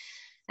 So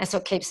that's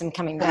what keeps them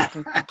coming back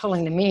and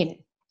pulling them in.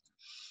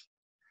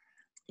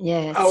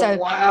 Yeah. So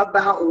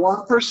about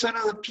 1%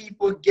 of the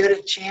people get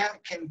a chance,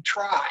 can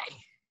try.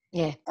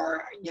 Yeah.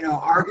 Or,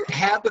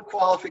 have the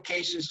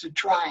qualifications to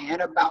try,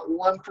 and about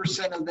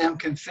 1% of them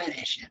can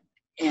finish it.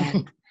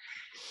 And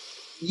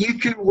you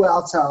could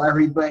well tell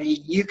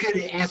everybody, you could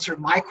answer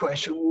my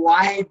question,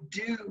 why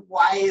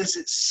is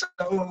it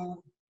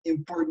so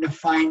important to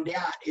find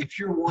out if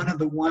you're one of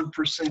the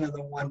 1% of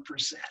the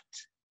 1%?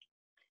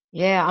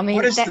 Yeah, I mean,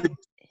 what is the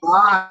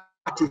drive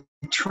to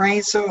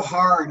train so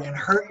hard and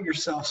hurt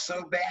yourself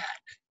so bad?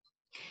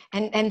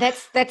 And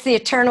that's the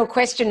eternal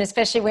question,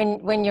 especially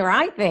when you're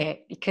out there,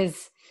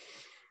 because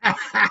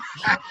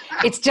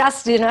it's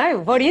just,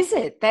 what is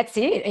it? That's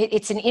it.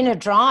 It's an inner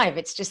drive.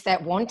 It's just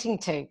that wanting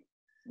to.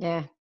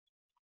 Yeah.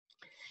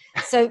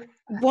 So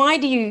why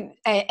do you,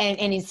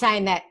 and in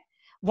saying that,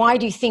 why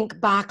do you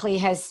think Barkley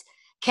has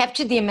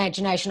captured the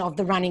imagination of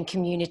the running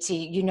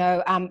community?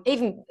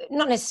 Even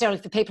not necessarily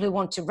for people who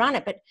want to run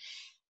it, but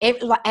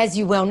as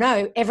you well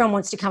know, everyone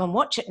wants to come and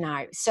watch it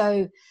now.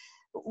 So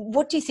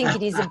what do you think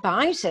it is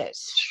about it?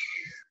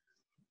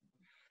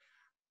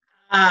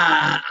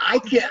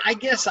 I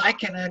guess I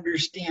can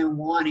understand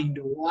wanting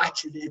to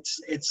watch it.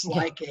 It's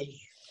like a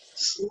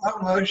slow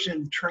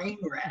motion train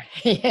wreck.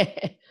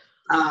 Yeah.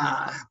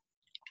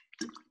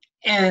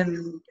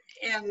 And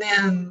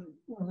then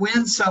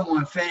when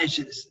someone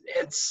finishes,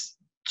 it's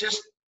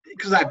just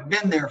because I've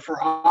been there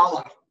for all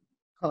of them.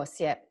 Of course,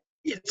 yeah.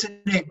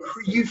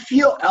 You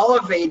feel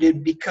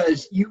elevated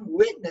because you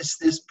witness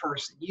this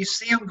person. You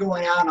see them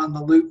going out on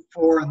the Loop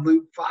 4 and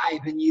Loop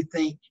 5, and you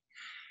think,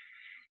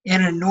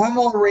 in a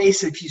normal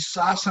race, if you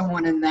saw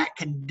someone in that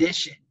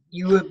condition,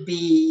 you would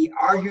be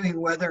arguing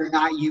whether or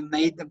not you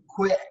made them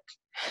quit.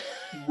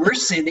 We're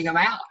sending them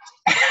out.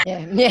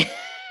 Yeah.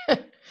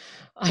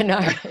 I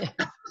know.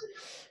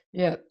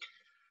 Yeah.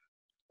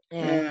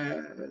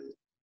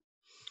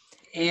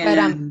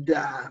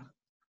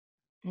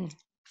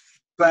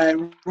 But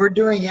we're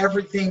doing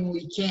everything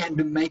we can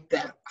to make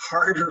that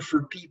harder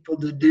for people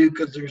to do,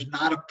 because there's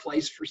not a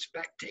place for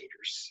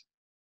spectators.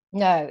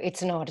 No,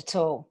 it's not at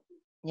all.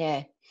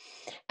 Yeah.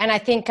 And I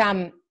think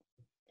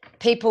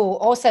people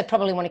also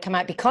probably want to come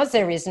out because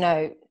there is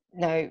no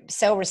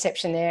cell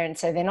reception there, and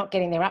so they're not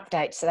getting their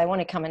updates, so they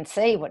want to come and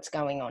see what's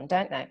going on,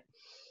 don't they?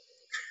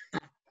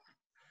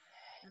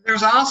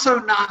 There's also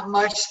not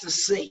much to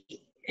see.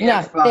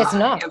 No, there's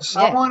not. If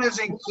someone is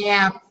in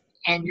camp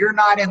and you're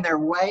not in their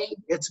way,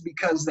 it's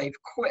because they've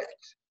quit.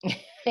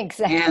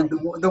 Exactly. And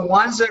the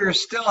ones that are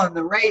still in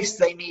the race,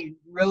 they need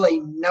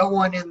really no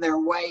one in their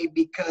way,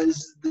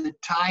 because the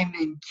time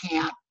in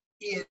camp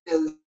is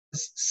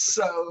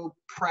so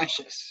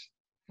precious.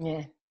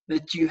 Yeah.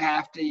 That you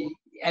have to,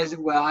 as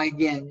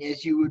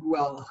you would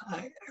well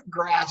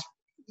grasp,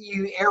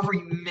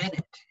 every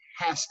minute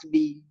has to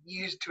be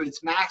used to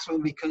its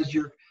maximum, because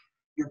you're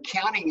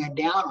counting it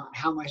down on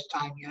how much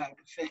time you have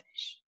to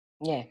finish.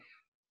 Yeah.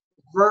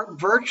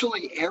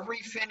 Virtually every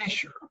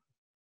finisher,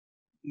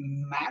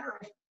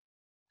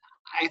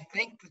 I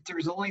think that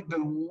there's only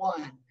been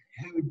one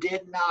who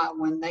did not,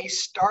 when they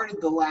started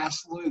the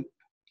last loop,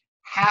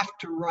 have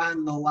to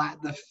run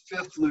the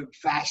fifth loop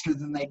faster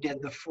than they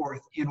did the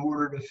fourth in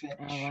order to finish.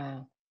 Oh,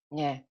 wow.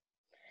 Yeah.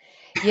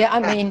 Yeah,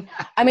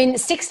 I mean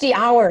 60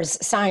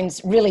 hours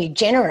sounds really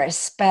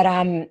generous, but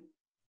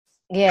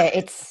yeah,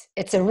 it's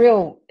a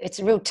real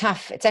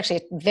tough, it's actually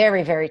a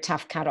very, very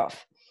tough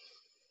cutoff.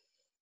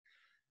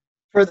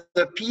 For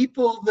the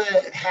people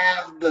that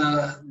have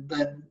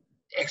the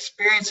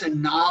experience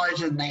and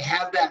knowledge, and they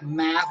have that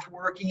math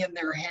working in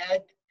their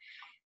head,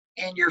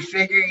 and you're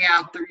figuring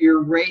out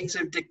your rates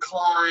of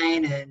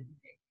decline, and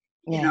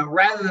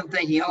rather than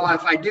thinking,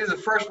 if I do the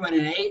first one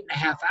in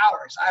 8.5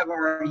 hours, I've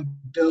already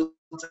built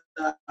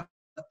a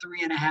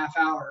 3.5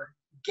 hour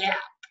gap.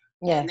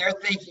 Yeah. And they're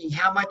thinking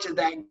how much of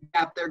that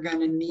gap they're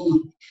going to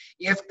need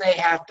if they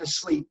have to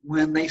sleep,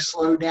 when they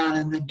slow down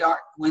in the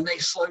dark, when they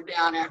slow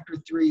down after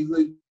 3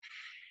 loops.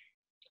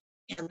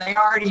 And they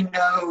already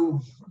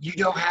know you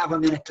don't have a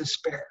minute to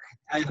spare.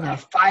 A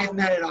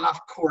 5-minute off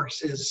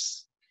course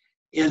is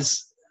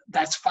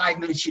that's 5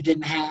 minutes you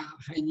didn't have,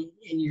 and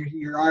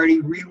you're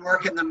already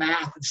reworking the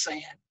math and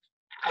saying,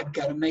 I've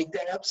got to make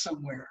that up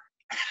somewhere.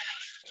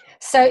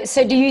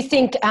 So do you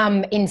think,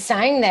 in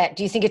saying that,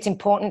 do you think it's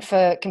important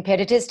for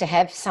competitors to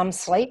have some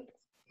sleep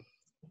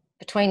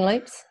between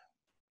loops?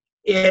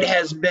 It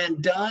has been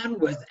done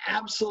with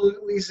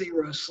absolutely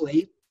zero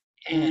sleep,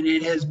 and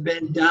it has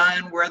been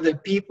done where the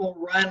people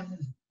run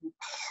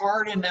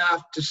hard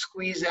enough to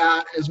squeeze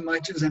out as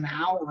much as an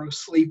hour of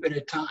sleep at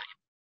a time.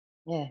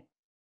 Yeah.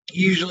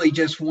 Usually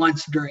just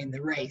once during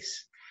the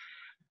race.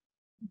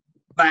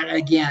 But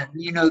again,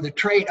 you know the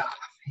trade-off.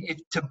 If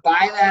to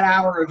buy that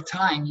hour of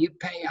time, you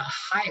pay a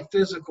high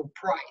physical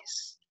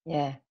price.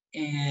 Yeah.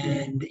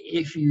 And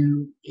if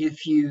you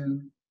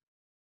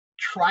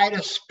try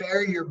to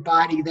spare your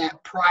body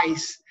that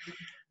price,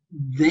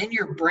 then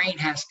your brain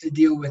has to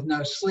deal with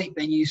no sleep,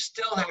 and you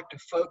still have to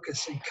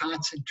focus and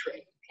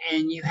concentrate,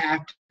 and you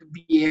have to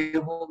be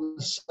able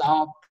to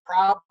solve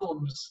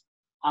problems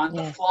on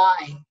the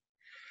fly.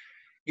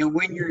 You know,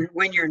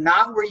 when you're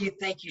not where you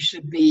think you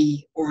should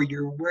be, or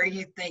you're where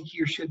you think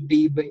you should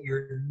be, but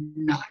you're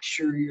not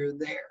sure you're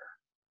there.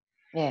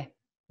 Yeah.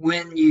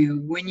 When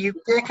you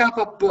pick up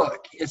a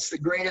book, it's the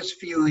greatest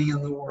feeling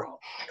in the world.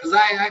 Because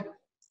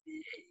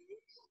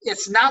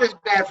it's not as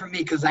bad for me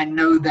because I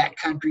know that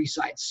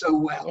countryside so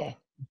well. Yeah.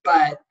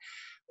 But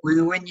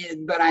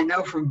but I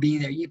know from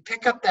being there, you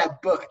pick up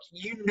that book,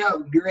 you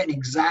know you're in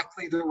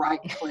exactly the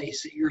right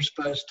place that you're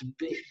supposed to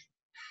be.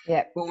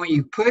 Yeah. But when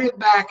you put it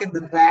back in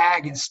the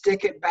bag and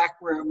stick it back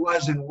where it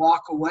was and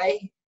walk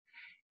away,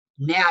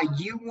 now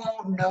you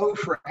won't know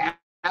for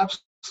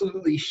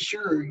absolutely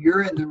sure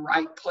you're in the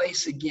right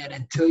place again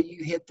until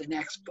you hit the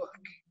next book.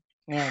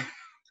 Yeah.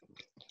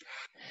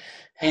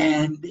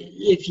 And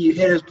if you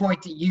hit a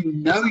point that you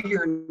know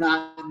you're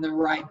not in the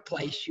right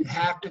place, you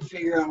have to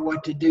figure out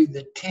what to do.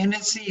 The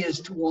tendency is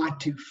to want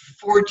to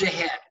forge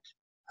ahead.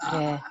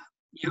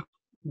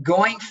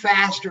 Going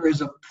faster is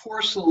a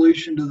poor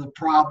solution to the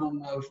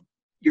problem of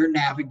your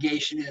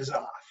navigation is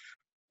off.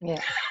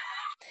 Yeah.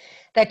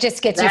 That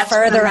just gets you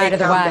further out of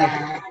the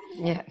way.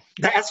 Yeah.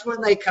 That's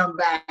when they come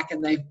back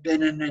and they've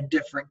been in a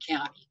different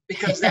county,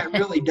 because that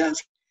really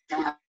does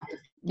happen.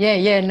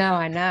 Yeah. No,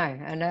 I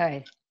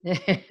know.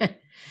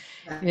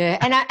 Yeah.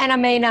 And I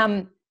mean,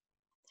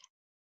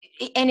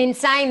 and in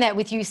saying that,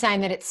 with you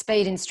saying that it's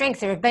speed and strength,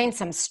 there have been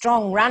some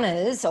strong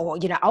runners, or,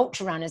 you know,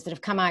 ultra runners that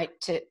have come out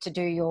to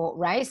do your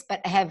race,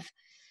 but have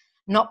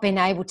not been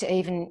able to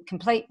even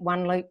complete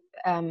one loop,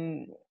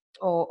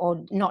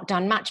 or not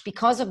done much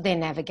because of their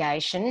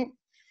navigation.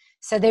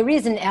 So there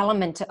is an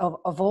element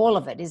of all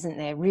of it, isn't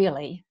there,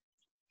 really?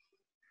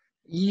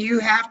 You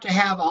have to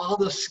have all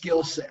the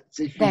skill sets.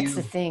 That's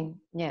the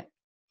thing, yeah.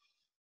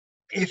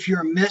 If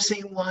you're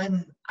missing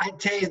one, I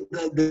tell you,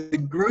 the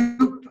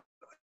group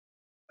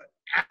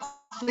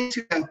athletes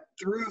who have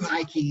through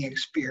hiking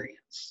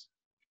experience,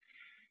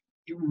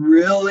 it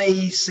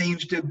really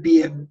seems to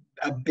be a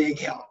big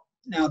help.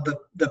 Now,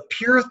 the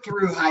pure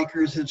through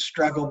hikers have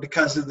struggled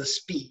because of the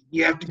speed.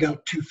 You have to go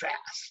too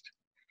fast.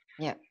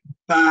 Yeah.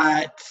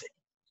 But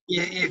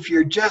if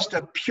you're just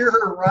a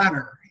pure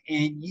runner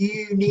and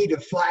you need a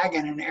flag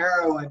and an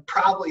arrow and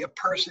probably a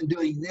person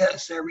doing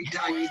this every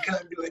time you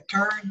come to a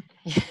turn,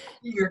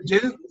 you're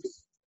doomed.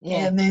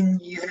 Yeah. And then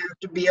you have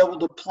to be able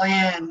to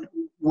plan,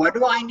 what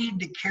do I need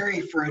to carry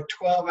for a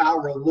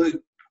 12-hour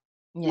loop?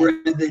 Yeah.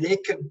 Where that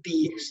it could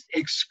be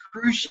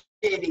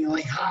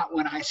excruciatingly hot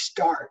when I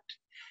start,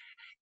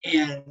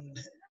 and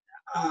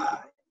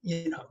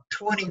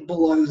 20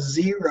 below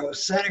 0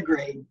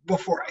 centigrade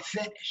before I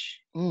finish,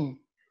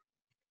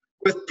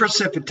 with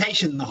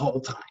precipitation the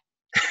whole time.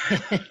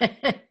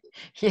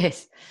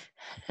 Yes.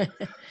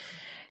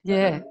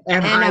 Yeah.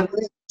 And high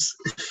winds.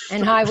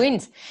 And high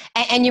winds.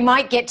 And you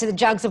might get to the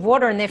jugs of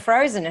water and they're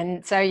frozen,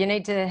 and so you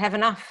need to have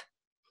enough.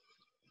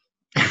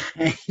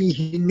 You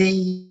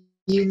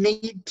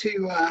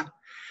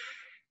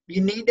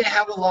need to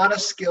have a lot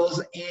of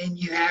skills, and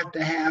you have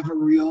to have a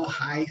real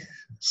high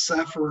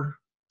suffer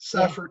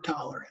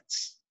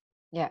tolerance.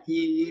 Yeah.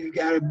 You've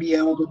got to be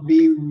able to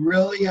be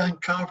really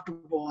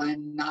uncomfortable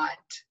and not,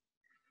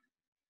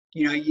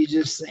 you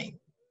just think,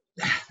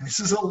 this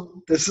is a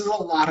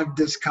lot of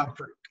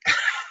discomfort.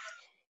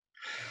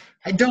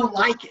 I don't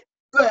like it,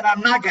 but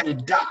I'm not going to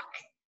die.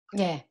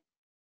 Yeah.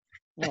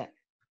 Yeah.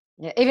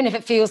 Yeah. Even if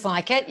it feels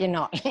like it, you're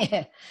not.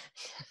 Yeah.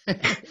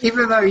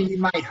 Even though you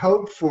might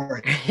hope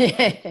for it.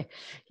 Yeah.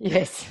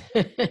 Yes.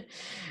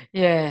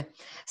 Yeah.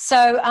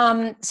 So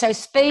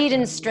speed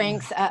and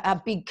strength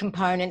are big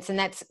components, and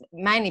that's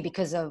mainly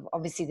because of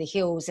obviously the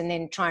hills, and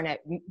then trying to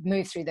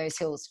move through those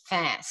hills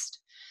fast.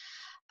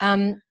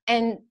 And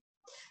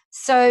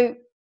so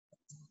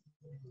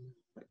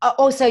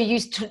also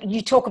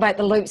you talk about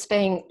the loops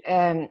being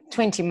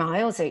 20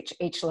 miles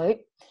each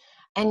loop,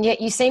 and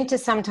yet you seem to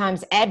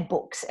sometimes add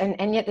books,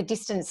 and yet the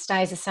distance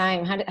stays the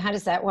same. How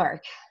does that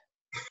work?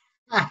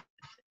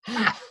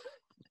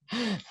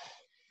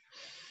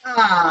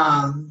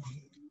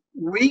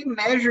 We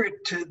measure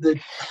it to the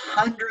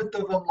 100th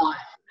of a mile.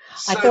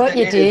 So I thought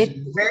you did.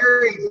 Is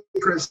very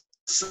precise.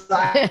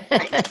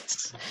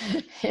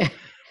 Yeah.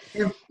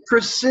 And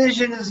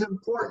precision is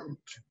important.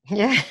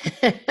 Yeah.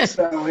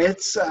 So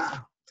it's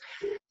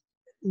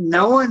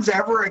no one's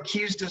ever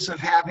accused us of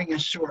having a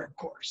short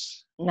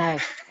course. No.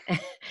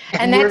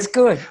 And that's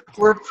good.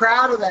 We're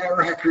proud of that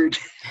record.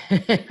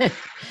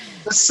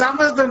 Some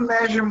of the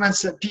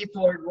measurements that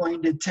people are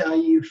going to tell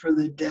you for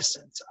the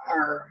distance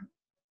are,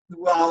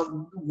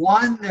 well,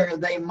 one,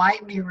 they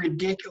might be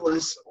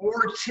ridiculous,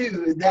 or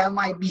two, that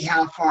might be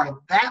how far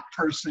that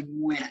person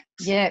went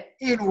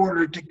in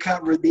order to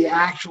cover the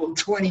actual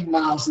 20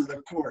 miles of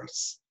the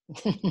course.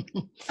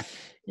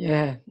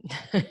 Yeah.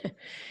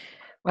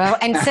 Well,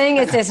 and seeing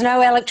as there's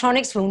no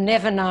electronics, we'll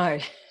never know.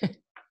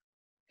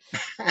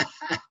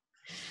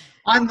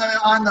 On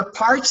the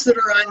parts that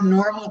are on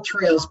normal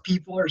trails,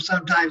 people are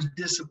sometimes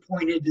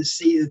disappointed to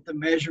see that the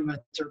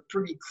measurements are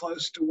pretty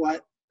close to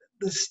what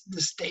the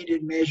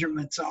stated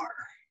measurements are.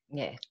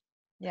 Yeah,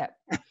 yeah.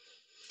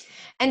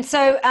 And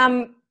so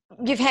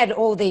you've had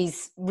all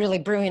these really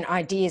brilliant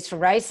ideas for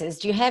races.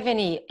 Do you have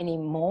any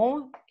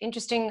more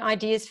interesting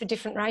ideas for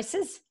different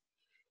races?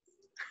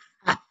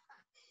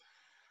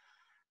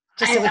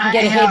 Just so we can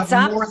get a heads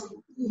up.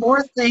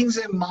 More things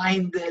in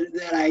mind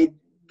that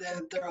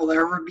there'll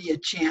ever be a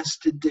chance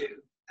to do,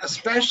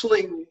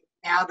 especially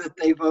now that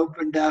they've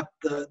opened up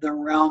the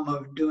realm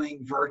of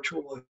doing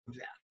virtual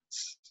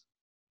events.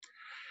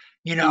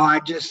 You know, I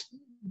just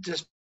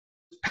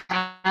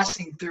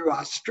passing through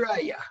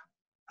Australia.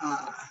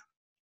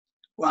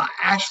 Well,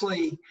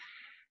 actually,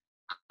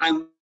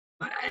 I'm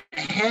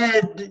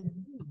ahead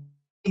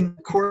in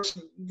course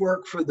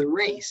work for the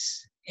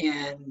race,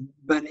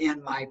 but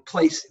in my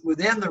place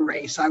within the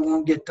race, I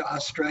won't get to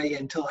Australia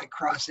until I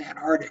cross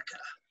Antarctica.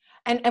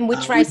 And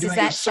which race is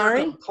that?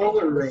 Sorry,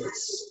 circumpolar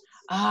race.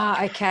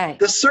 Ah, okay.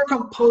 The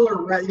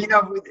circumpolar, you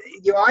know,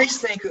 you always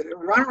think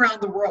run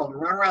around the world.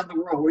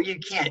 Well, you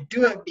can't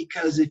do it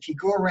because if you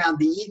go around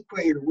the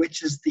equator,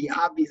 which is the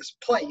obvious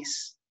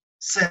place,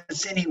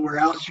 since anywhere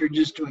else you're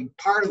just doing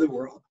part of the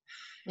world.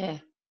 Yeah.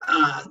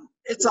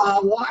 It's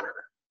all water.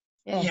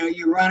 Yeah. You know,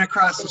 you run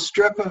across a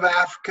strip of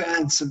Africa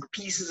and some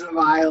pieces of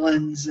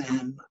islands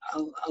and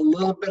a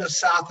little bit of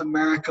South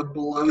America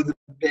below the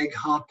big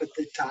hump at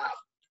the top.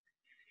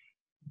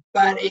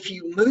 But if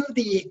you move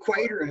the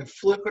equator and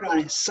flip it on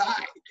its side,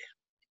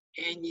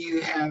 and you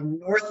have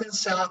North and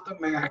South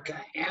America,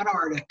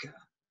 Antarctica,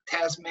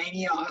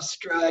 Tasmania,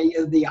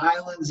 Australia, the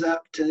islands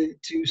up to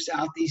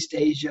Southeast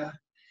Asia,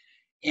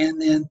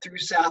 and then through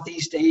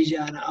Southeast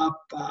Asia and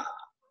up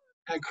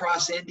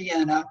across India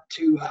and up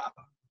to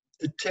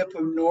the tip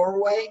of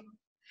Norway,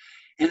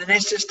 and then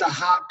it's just a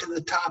hop to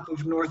the top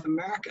of North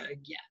America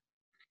again.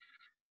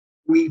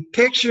 We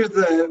picture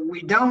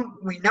we know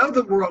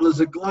the world is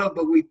a globe,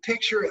 but we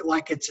picture it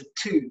like it's a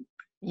tube.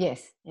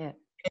 Yes, yeah.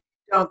 And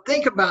you don't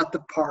think about the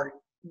part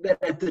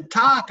that at the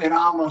top it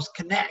almost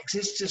connects.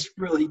 It's just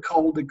really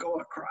cold to go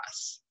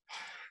across.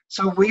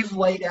 So we've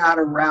laid out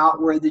a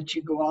route where that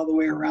you go all the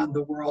way around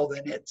the world,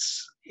 and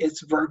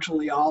it's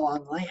virtually all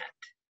on land.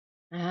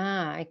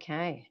 Ah,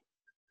 okay.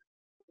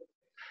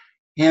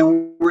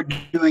 And we're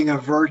doing a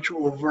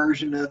virtual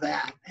version of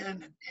that.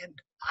 And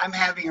I'm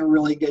having a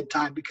really good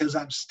time because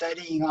I'm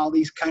studying all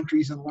these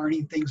countries and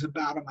learning things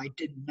about them I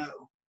didn't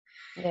know.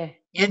 Yeah.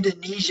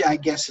 Indonesia, I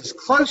guess, is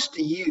close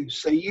to you,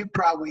 so you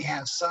probably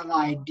have some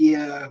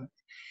idea.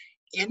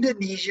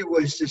 Indonesia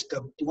was just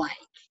a blank,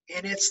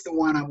 and it's the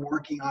one I'm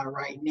working on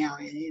right now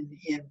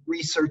in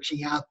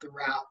researching out the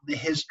route, the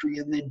history,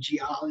 and then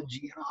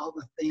geology and all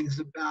the things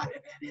about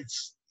it. And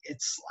it's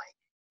like,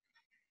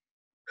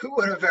 who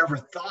would have ever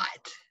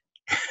thought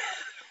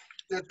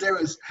that there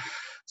was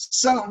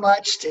so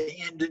much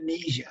to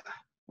Indonesia?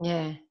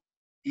 Yeah.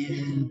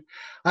 And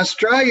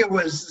Australia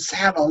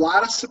had a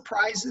lot of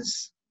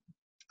surprises.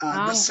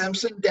 The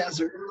Simpson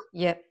Desert.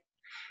 Yep.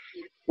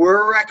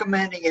 We're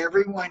recommending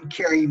everyone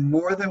carry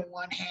more than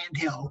one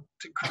handheld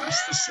to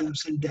cross the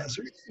Simpson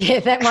Desert.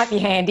 Yeah, that might be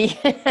handy.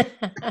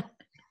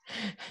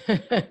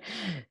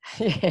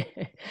 Yeah.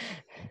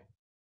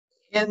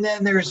 And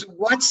then there's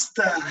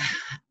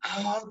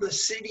the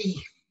city,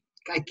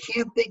 I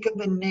can't think of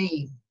the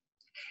name.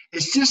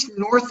 It's just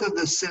north of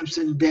the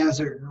Simpson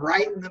Desert,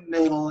 right in the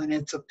middle, and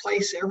it's a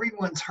place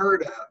everyone's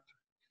heard of.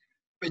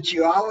 But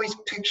you always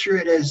picture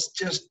it as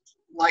just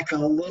like a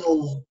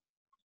little,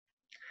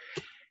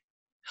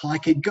 I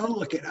could go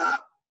look it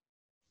up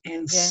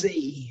and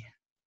see.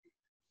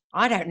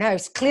 I don't know.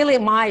 Clearly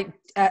my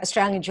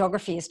Australian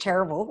geography is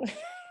terrible.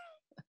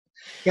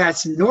 Yeah,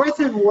 it's north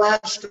and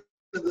west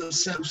of the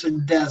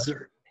Simpson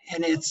Desert.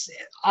 And it's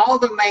all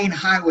the main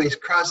highways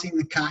crossing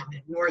the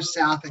continent, north,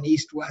 south, and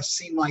east, west,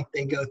 seem like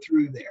they go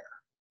through there.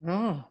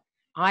 Oh,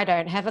 I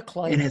don't have a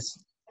clue. And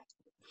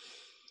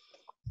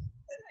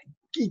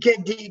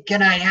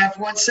can I have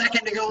 1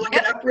 second to go look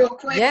it up real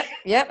quick?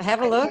 Yep,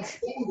 have a look.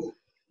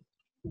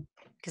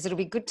 Because it'll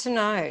be good to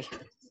know.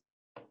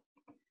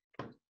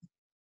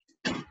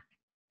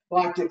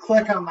 Well, I have to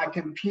click on my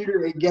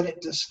computer and get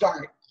it to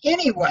start.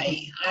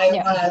 Anyway,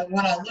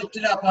 when I looked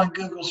it up on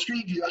Google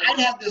Street View, I'd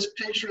have this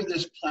picture of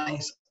this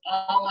place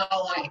all my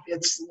life.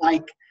 It's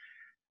like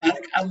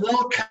a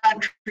little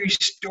country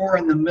store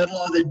in the middle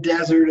of the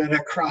desert at a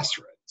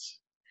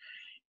crossroads.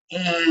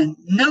 And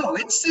no,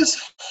 it's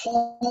this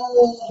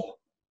whole,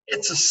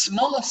 it's a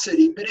small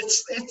city, but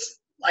it's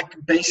like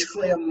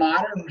basically a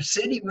modern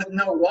city with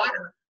no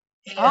water.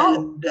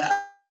 And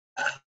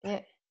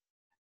yeah.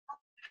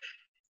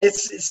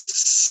 It's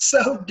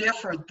so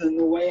different than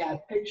the way I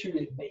pictured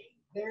it being.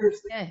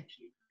 There's the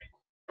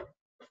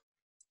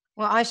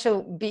Well, I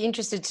shall be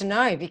interested to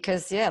know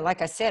because, yeah,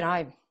 like I said,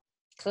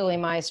 clearly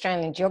my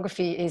Australian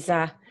geography is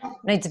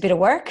needs a bit of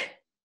work.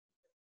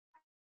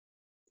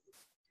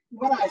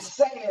 When I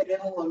say it,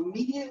 it'll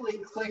immediately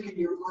click in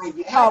your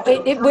mind.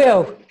 It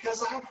will.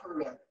 Because I've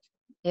heard it.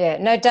 Yeah,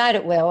 no doubt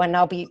it will, and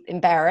I'll be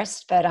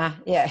embarrassed, but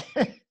yeah,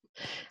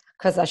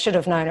 because I should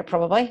have known it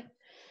probably.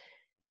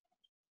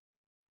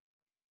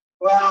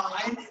 Well,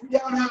 I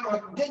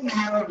didn't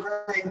have a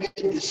very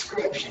good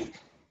description.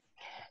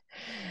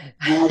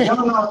 And I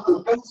don't know if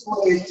the best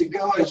way to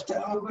go is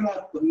to open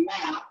up the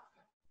map.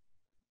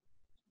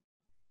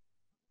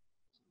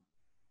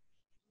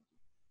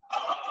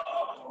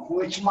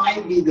 Which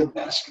might be the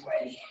best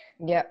way.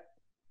 Yep.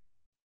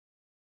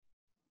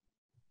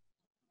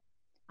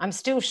 I'm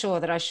still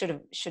sure that I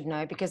should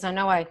know because I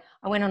know I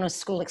went on a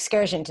school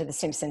excursion to the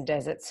Simpson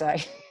Desert, so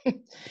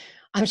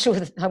I'm sure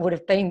that I would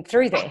have been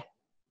through there.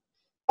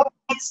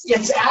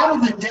 It's out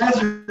of the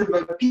desert,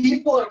 but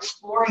people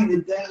exploring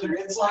the desert,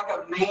 it's like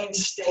a main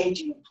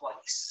staging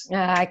place.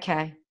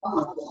 Okay.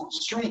 Oh,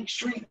 shrink,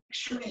 shrink,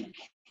 shrink.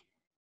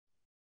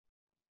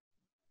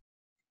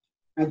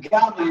 I've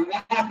got my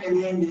map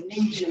in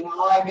Indonesia, and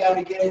all I've got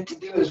to get it to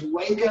do is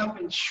wake up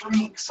and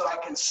shrink so I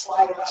can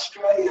slide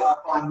Australia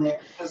up on there,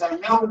 because I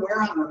know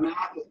where on the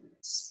map it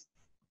is.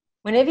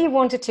 Whenever you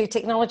wanted to,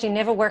 technology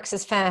never works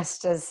as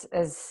fast as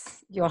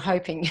you're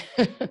hoping.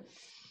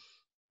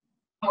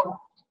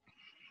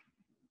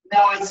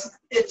 No,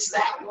 it's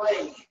that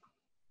way.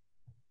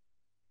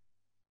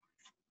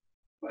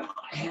 Well,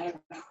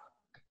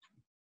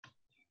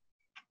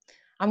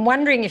 I'm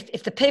wondering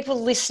if the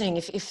people listening,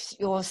 if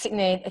you're sitting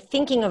there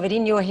thinking of it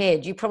in your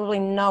head, you probably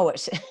know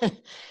it.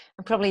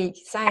 I'm probably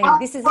saying,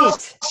 this is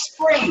it.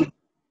 Spring.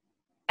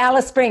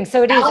 Alice Springs.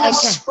 So it is.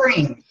 Alice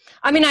Springs.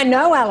 I mean, I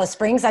know Alice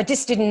Springs. I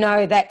just didn't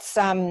know that's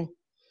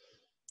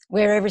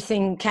where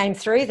everything came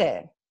through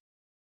there.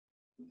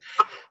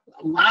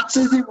 Lots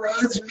of the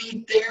roads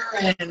meet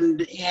there, and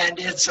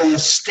it's a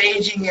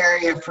staging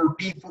area for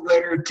people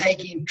that are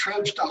taking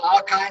trips to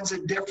all kinds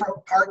of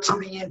different parts of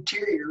the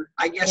interior,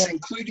 I guess,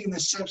 including the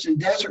Simpson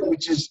Desert,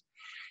 which isn't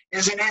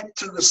it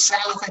to the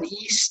south and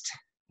east?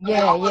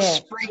 Yeah.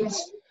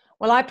 Springs.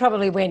 Well, I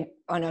probably went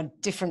on a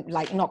different,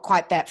 like not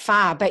quite that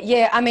far, but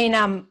yeah, I mean,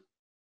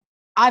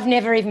 I've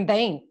never even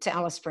been to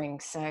Alice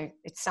Springs, so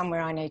it's somewhere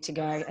I need to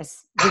go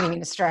as living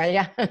in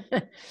Australia.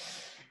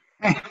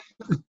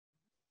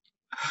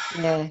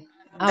 Yeah.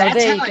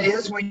 That's how it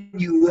is when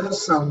you live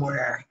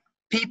somewhere.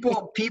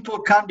 People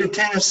come to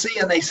Tennessee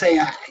and they say,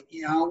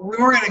 we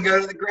were going to go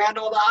to the Grand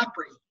Ole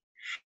Opry.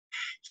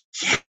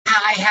 Yeah,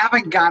 I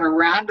haven't got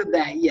around to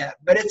that yet,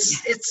 but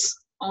it's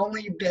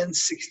only been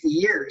 60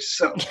 years,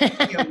 so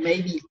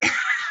maybe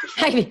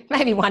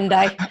maybe one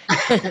day.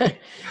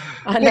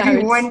 I know,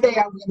 maybe one day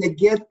I'm going to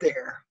get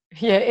there.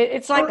 Yeah,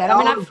 it's like that.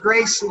 I mean,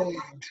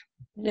 Graceland.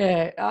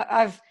 Yeah,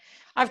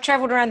 I've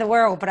traveled around the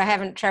world, but I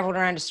haven't traveled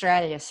around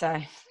Australia, so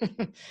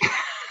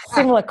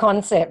similar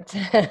concept.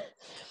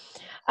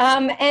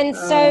 And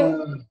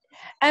so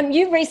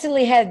you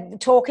recently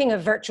talking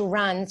of virtual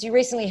runs, you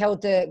recently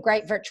held the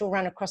Great Virtual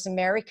Run Across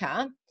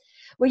America.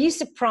 Were you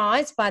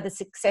surprised by the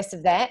success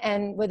of that?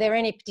 And were there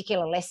any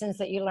particular lessons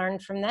that you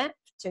learned from that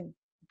to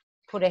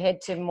put ahead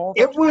to more?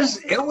 It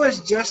was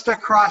just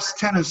across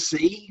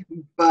Tennessee,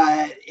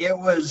 but it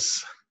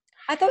was...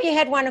 I thought you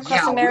had one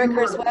across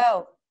America as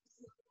well.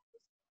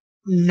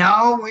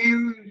 No,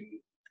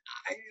 I'm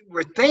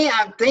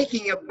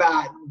thinking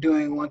about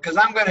doing one because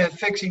I'm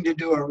fixing to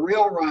do a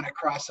real run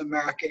across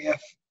America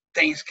if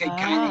things can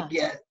kind of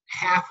get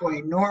halfway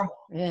normal.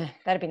 Yeah,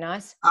 that'd be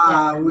nice.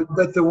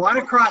 But the one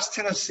across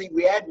Tennessee,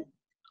 we had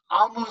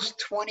almost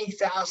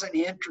 20,000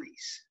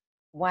 entries.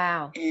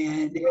 Wow.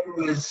 And it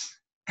was,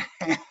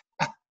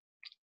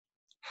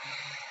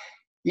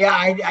 yeah,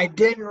 I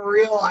didn't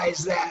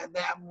realize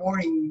that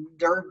morning.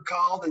 Dirk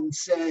called and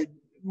said,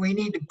 we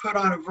need to put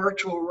on a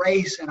virtual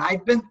race, and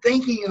I'd been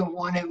thinking of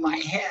one in my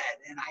head,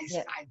 and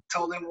I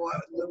told him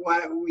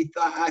what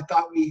I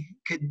thought we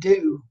could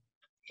do,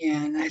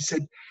 and I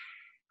said,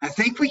 I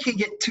think we can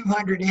get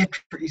 200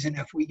 entries, and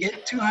if we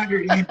get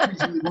 200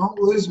 entries, we won't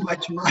lose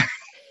much money.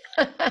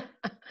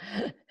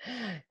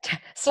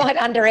 Slight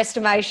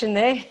underestimation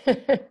there.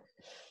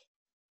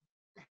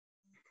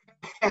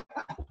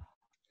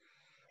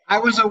 I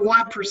was a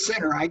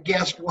 1%er. I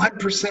guessed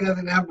 1% of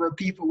the number of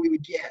people we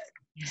would get.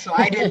 So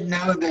I didn't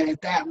know that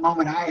at that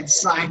moment I had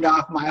signed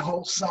off my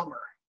whole summer.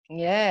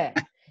 Yeah.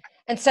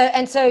 And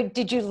so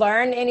did you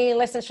learn any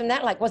lessons from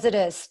that? Like, was it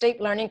a steep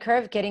learning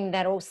curve getting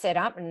that all set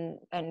up and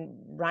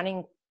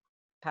running,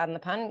 pardon the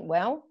pun,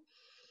 well?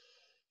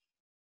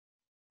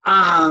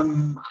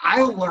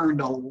 I learned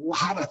a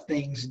lot of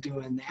things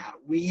doing that.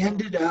 We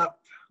ended up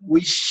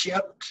we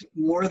shipped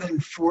more than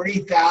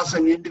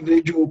 40,000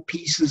 individual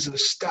pieces of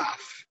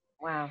stuff.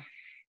 Wow.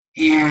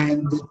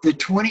 And the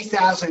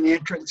 20,000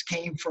 entrants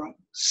came from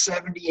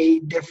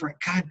 78 different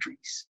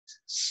countries.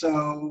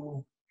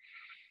 So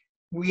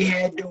we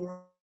had to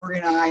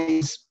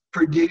organize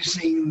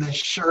producing the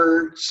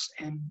shirts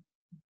and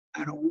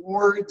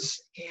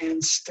awards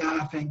and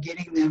stuff and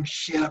getting them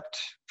shipped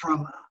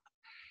from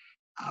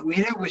we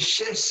ended with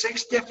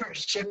 6 different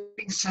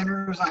shipping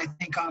centers, I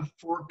think, on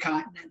 4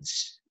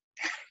 continents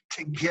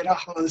to get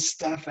all this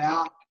stuff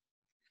out,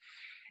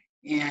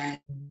 and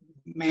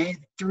made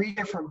 3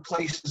 different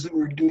places that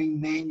were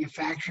doing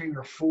manufacturing,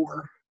 or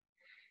 4.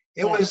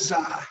 It was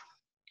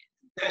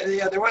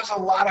there was a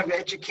lot of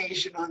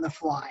education on the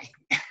fly.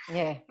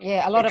 Yeah,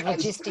 a lot of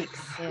logistics.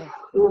 Yeah.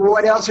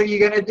 What else are you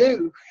going to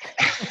do?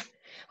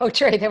 Oh,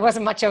 true. There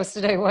wasn't much else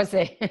to do, was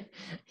there?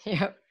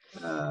 Yeah.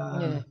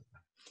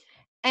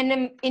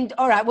 And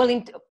all right.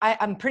 Well,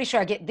 I'm pretty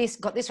sure I got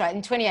this right.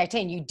 In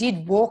 2018, you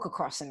did walk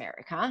across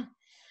America.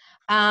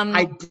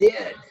 I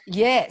did.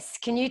 Yes.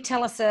 Can you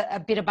tell us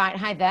a bit about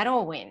how that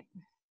all went?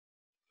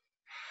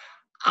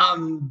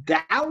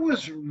 That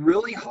was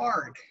really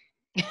hard.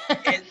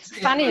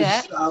 Funny it was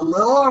that. a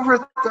little over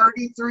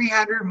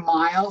 3,300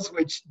 miles,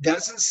 which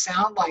doesn't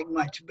sound like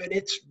much, but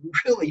it's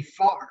really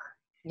far.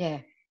 Yeah.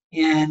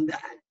 And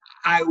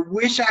I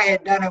wish I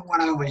had done it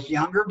when I was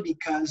younger,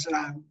 because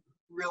I'm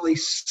really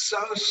so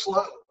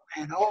slow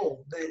and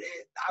old that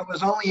I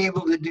was only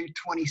able to do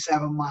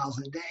 27 miles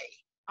a day.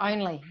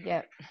 Only,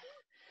 yeah.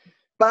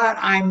 But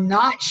I'm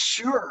not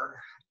sure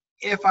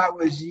if I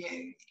was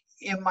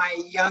in my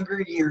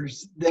younger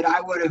years that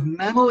I would have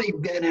mentally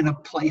been in a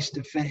place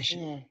to finish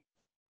it.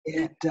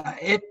 Yeah.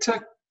 It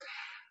took,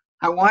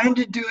 I wanted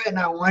to do it, and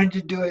I wanted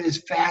to do it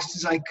as fast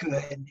as I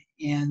could.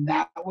 And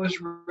that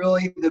was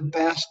really the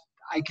best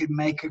I could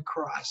make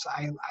across.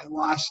 I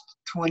lost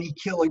 20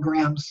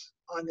 kilograms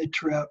on the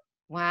trip.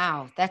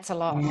 Wow, that's a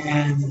lot.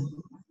 And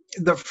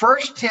the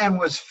first 10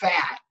 was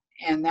fat,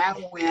 and that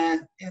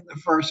went in the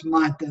first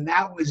month, and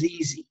that was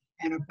easy.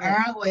 And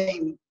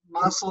apparently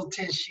muscle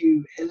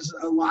tissue is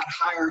a lot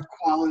higher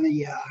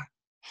quality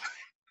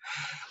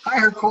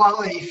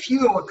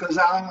fuel, because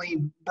I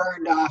only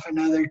burned off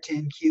another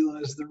 10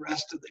 kilos the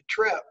rest of the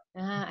trip.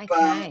 Okay.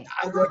 But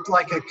I looked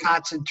like a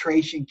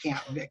concentration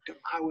camp victim.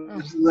 I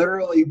was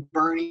literally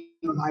burning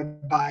my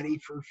body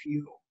for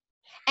fuel.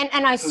 And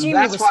I assume so you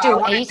were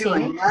still eating. Do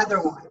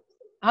another one.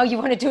 Oh, you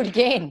want to do it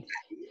again?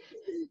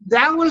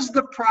 That was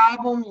the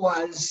problem,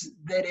 was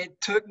that it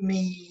took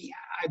me,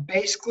 I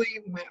basically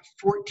went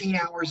 14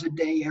 hours a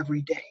day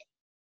every day.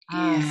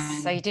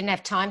 So you didn't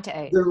have time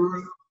to eat.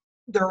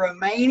 The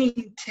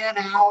remaining 10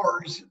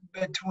 hours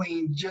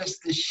between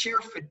just the sheer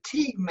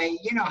fatigue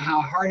you know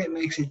how hard it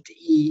makes it to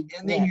eat.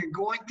 And then you're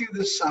going through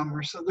the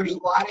summer, so there's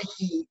a lot of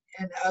heat,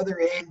 and other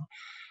end,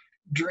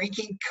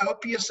 drinking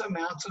copious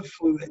amounts of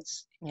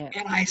fluids. Yeah.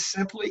 And I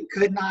simply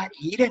could not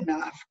eat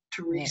enough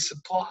to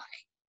resupply.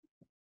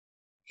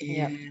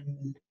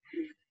 And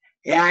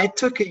it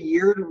took a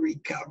year to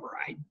recover.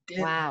 I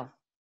did. Wow.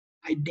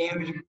 I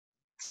damaged it.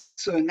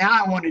 So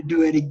now I want to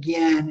do it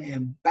again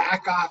and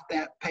back off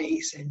that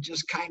pace and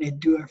just kind of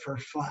do it for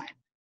fun.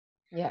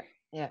 Yeah.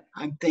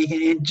 I'm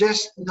thinking, and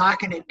just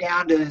knocking it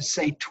down to,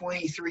 say,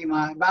 23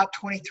 miles, about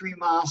 23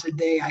 miles a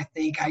day, I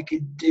think I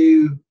could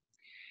do.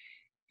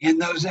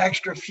 And those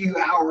extra few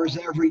hours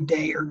every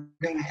day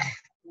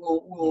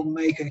will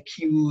make a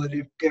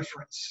cumulative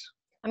difference.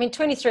 I mean,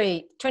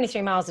 23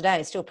 miles a day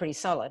is still pretty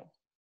solid.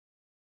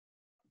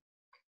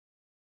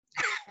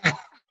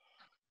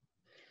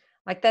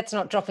 Like, that's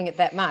not dropping it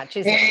that much,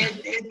 is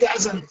it? It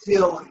doesn't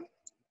feel,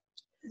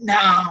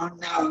 no.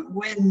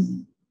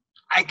 When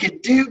I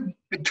could do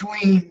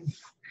between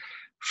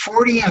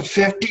 40 and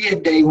 50 a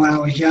day when I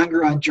was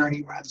younger on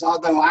journey runs,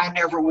 although I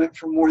never went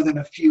for more than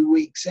a few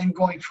weeks. And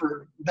going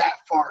for that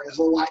far is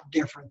a lot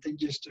different than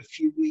just a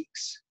few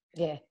weeks.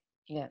 Yeah.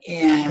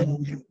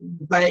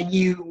 But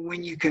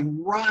when you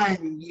can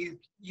run,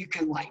 you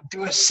can like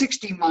do a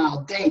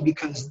 60-mile day,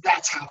 because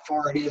that's how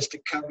far it is to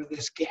cover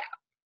this gap.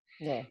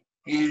 Yeah.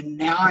 And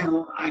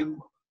now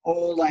I'm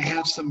old. I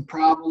have some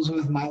problems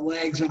with my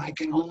legs, and I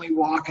can only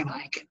walk, and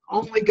I can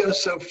only go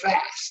so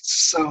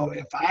fast. So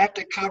if I have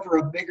to cover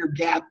a bigger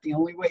gap, the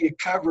only way to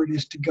cover it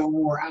is to go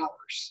more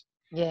hours.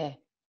 Yeah.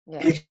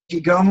 And if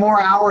you go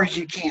more hours,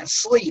 you can't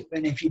sleep.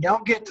 And if you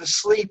don't get to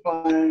sleep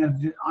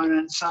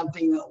on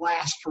something that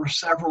lasts for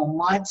several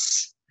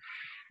months,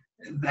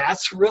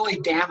 that's really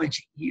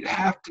damaging. You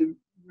have to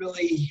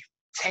really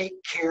take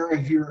care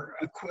of your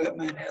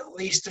equipment at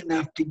least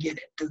enough to get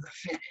it to the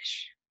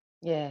finish.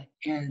 Yeah.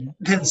 And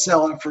then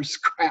sell it for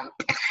scrap.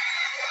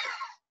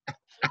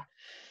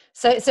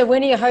 So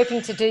when are you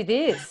hoping to do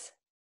this?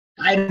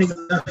 I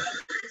don't know.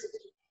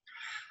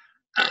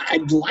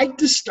 I'd like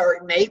to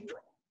start in April.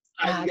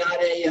 I've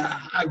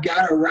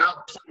got a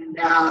route planned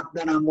out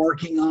that I'm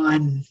working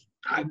on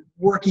I'm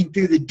working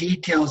through the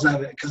details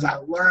of it because I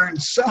learned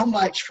so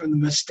much from the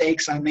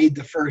mistakes I made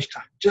the first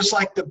time. Just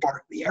like the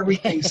Barkley,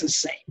 everything's the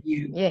same.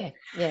 Yeah,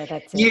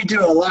 that's you it.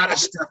 do a lot of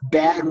stuff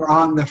bad,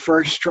 wrong the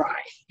first try,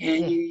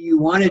 and you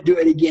want to do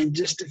it again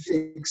just to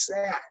fix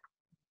that.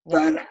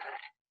 Yeah. But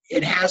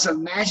it has a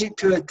magic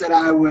to it that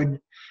I would,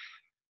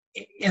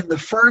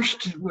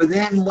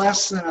 within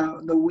less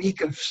than the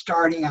week of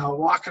starting, I'll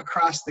walk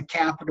across the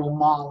Capitol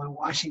Mall in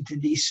Washington,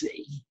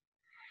 D.C.,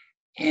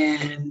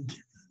 and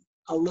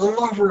a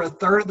little over a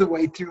third of the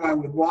way through, I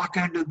would walk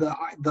under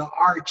the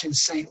arch in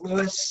St.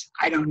 Louis.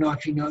 I don't know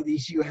if you know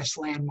these U.S.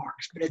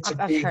 landmarks, but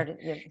I've heard it.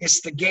 Yeah.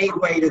 It's the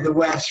gateway to the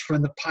West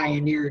from the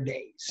pioneer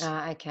days.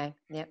 Okay.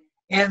 Yep.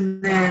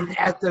 And then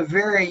at the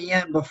very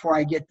end, before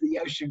I get to the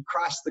ocean,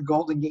 cross the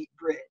Golden Gate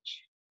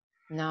Bridge.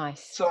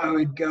 Nice. So I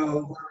would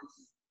go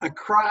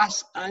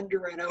across,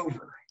 under, and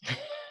over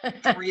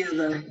three of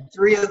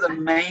the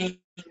main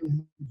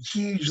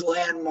huge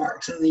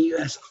landmarks in the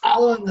U.S.,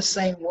 all in the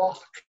same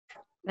walk.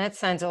 That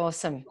sounds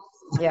awesome.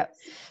 Yeah,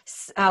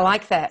 I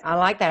like that.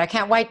 I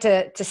can't wait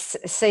to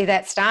see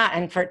that start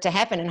and for it to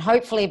happen. And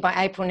hopefully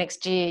by April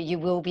next year, you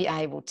will be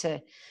able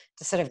to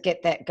sort of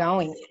get that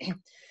going.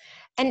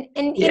 And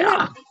in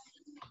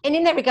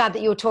that regard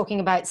that you were talking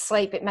about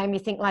sleep, it made me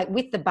think, like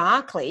with the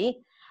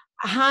Barkley,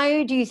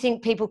 how do you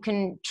think people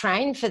can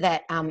train for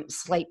that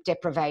sleep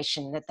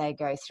deprivation that they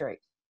go through?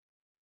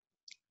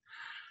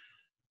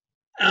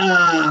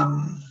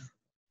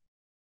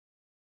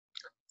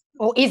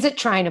 Or is it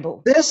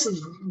trainable?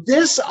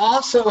 This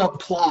also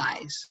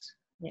applies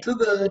to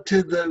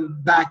the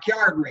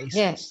backyard races.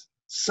 Yes.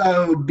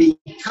 So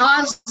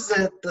because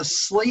the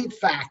sleep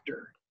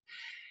factor,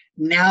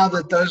 now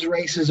that those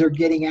races are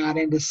getting out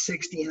into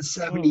 60 and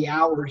 70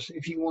 hours,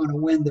 if you want to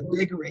win the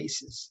big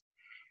races,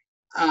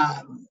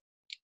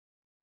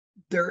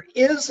 there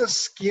is a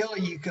skill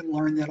you can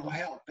learn that'll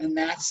help, and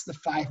that's the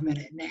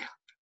 5-minute nap.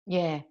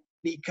 Yeah.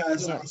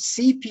 Because I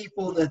see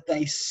people that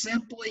they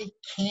simply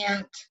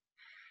can't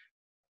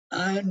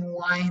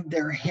unwind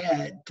their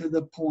head to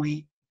the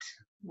point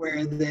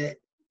where that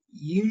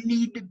you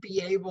need to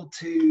be able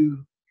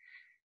to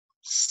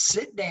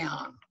sit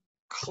down,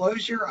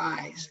 close your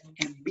eyes,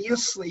 and be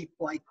asleep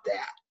like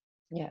that.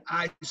 Yeah.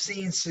 I've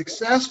seen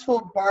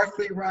successful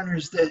Barkley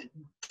runners that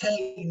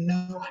take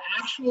no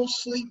actual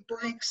sleep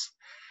breaks.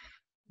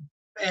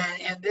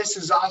 And this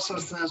is also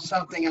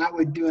something I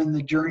would do in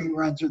the journey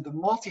runs or the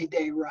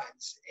multi-day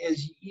runs,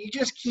 is you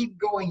just keep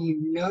going.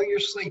 You know you're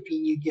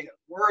sleeping. You get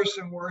worse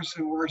and worse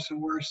and worse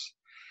and worse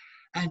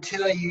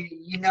until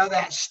you know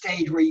that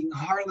stage where you can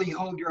hardly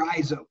hold your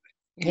eyes open.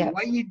 And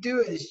what you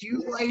do is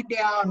you lay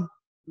down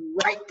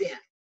right then.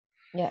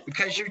 Yeah.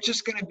 Because you're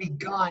just going to be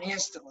gone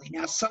instantly.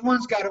 Now,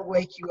 someone's got to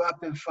wake you up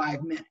in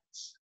 5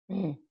 minutes.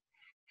 Mm.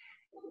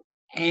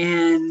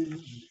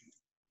 And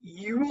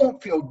you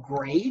won't feel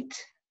great.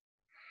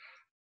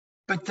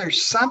 But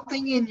there's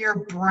something in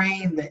your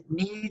brain that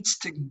needs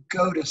to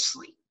go to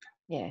sleep.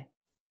 Yeah.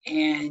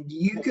 And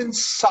you can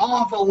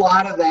solve a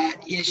lot of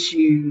that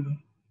issue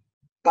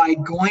by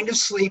going to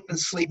sleep and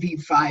sleeping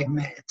 5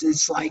 minutes.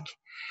 It's like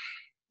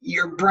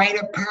your brain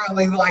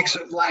apparently lacks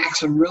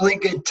a really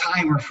good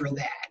timer for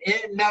that.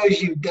 It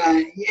knows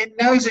it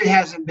knows it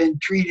hasn't been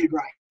treated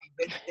right,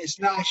 but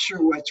it's not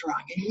sure what's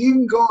wrong. And you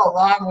can go a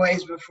long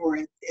ways before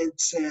it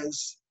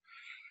says,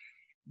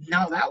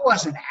 no, that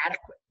wasn't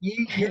adequate.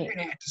 You're going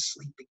to have to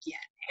sleep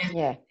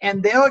again.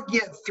 And they'll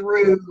get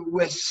through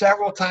with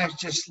several times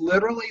just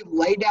literally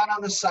lay down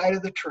on the side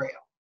of the trail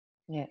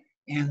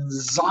and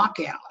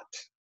zonk out.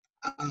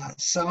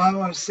 Some of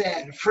them have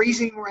said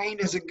freezing rain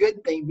is a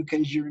good thing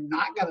because you're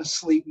not going to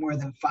sleep more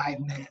than 5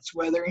 minutes,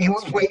 whether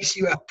anyone wakes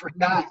you up or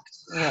not.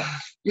 Yeah.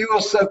 You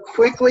will so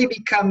quickly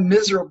become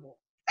miserable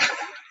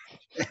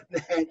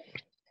that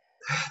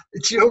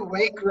you'll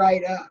wake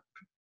right up.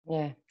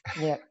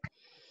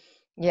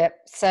 Yep.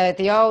 So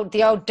the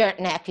old dirt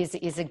nap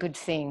is a good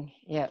thing.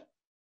 Yep.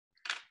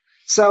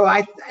 So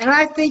I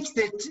think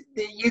that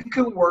you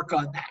can work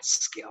on that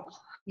skill.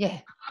 Yeah.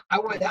 I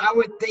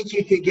would think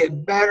you could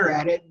get better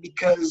at it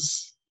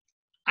because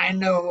I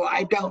know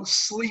I don't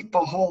sleep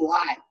a whole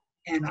lot,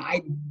 and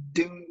I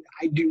do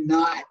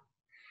not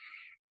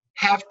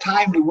have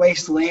time to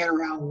waste laying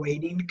around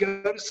waiting to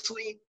go to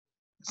sleep.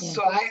 Yeah.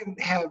 So I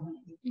have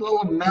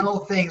little mental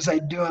things I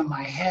do in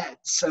my head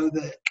so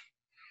that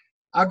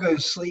I'll go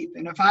to sleep.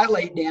 And if I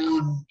lay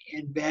down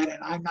in bed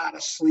and I'm not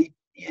asleep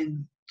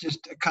in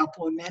just a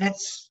couple of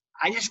minutes,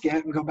 I just get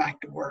up and go back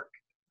to work.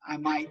 I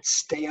might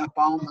stay up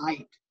all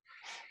night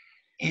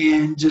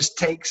and just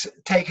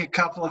take a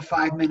couple of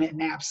 5-minute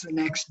naps the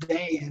next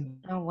day and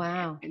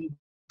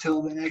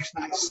until the next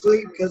night's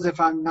sleep. Because if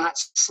I'm not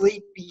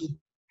sleepy,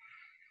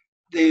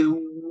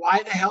 then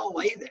why the hell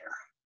lay there?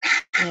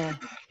 Yeah.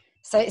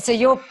 So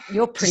you're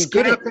pretty just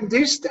good get up and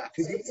do stuff.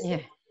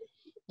 Yeah.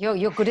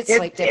 You're good at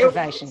sleep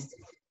deprivation.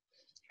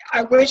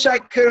 I wish I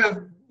could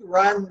have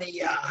run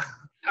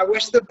I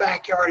wish the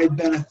backyard had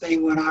been a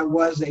thing when I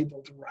was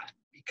able to run,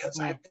 because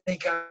I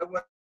think I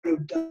would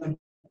have done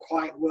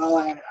quite well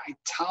at it. I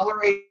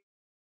tolerated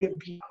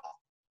people.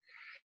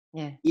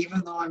 Yeah.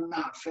 even though I'm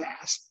not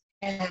fast.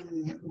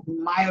 And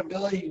my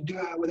ability to do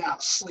it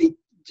without sleep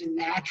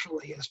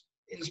naturally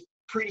is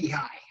pretty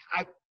high.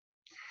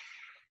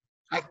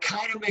 I've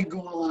kind of been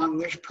going along.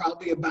 There's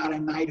probably about a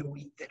night a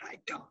week that I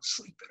don't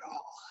sleep at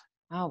all.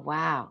 Oh,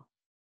 wow.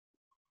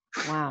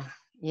 Wow.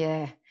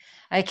 Yeah.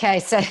 Okay.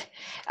 So,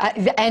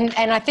 and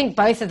I think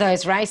both of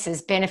those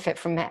races benefit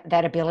from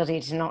that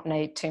ability to not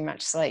need too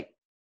much sleep.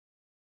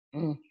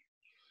 Mm.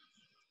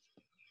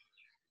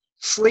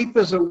 Sleep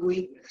is a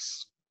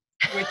weakness,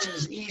 which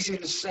is easy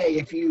to say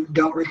if you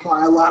don't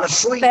require a lot of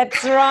sleep.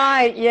 That's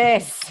right.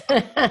 Yes.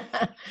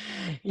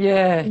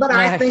 Yeah. But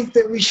I think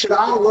that we should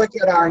all look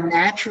at our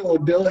natural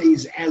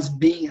abilities as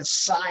being a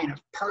sign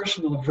of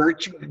personal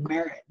virtue and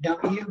merit,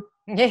 don't you?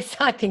 Yes,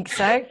 I think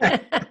so.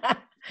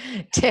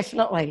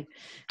 Definitely.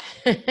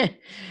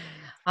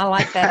 I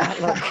like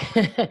that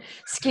outlook.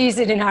 Excuse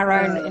it in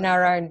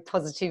our own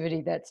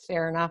positivity. That's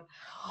fair enough.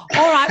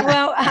 All right.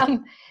 Well,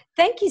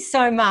 thank you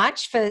so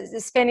much for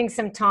spending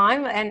some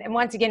time. And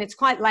once again, it's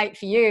quite late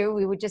for you.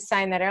 We were just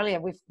saying that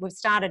earlier. We've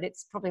started.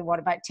 It's probably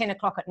about 10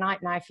 o'clock at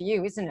night now for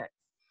you, isn't it?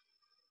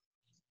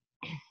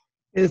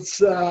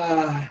 It's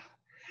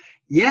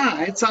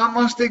it's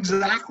almost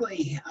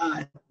exactly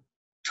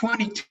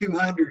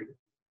 2200.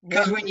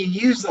 Because when you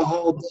use the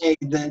whole day,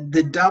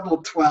 the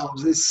double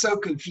 12s is so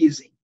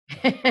confusing.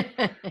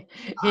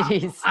 It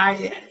is.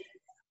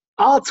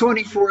 All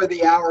 24 of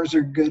the hours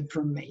are good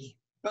for me.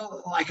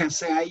 Well, like I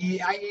say, I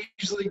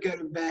usually go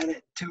to bed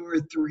at 2 or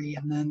 3,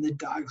 and then the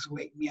dogs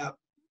wake me up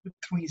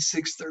between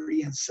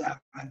 6:30 and 7.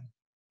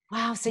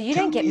 Wow, so you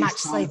don't get much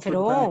sleep at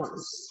all.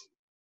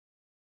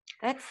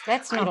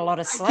 That's not a lot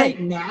of sleep. I take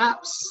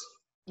naps.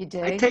 You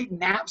do? I take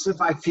naps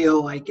if I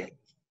feel like it.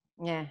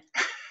 Yeah.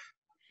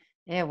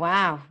 Yeah,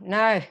 wow.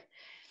 No.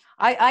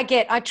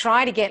 I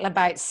try to get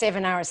about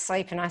 7 hours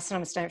sleep, and I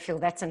sometimes don't feel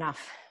that's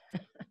enough.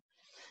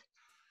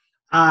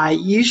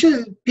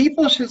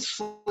 People should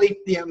sleep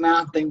the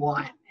amount they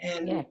want.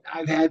 And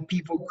I've had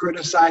people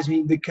criticize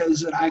me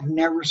because I've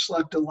never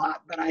slept a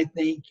lot, but I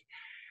think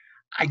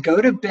I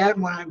go to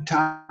bed when I'm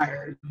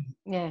tired,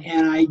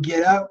 and I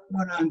get up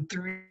when I'm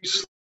through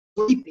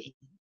sleeping,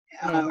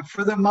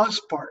 for the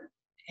most part.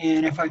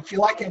 And if I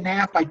feel like a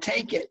nap, I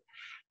take it.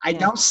 I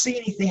don't see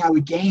anything I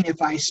would gain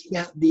if I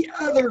spent the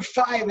other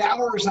 5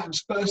 hours I'm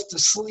supposed to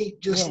sleep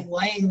just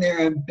laying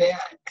there in bed.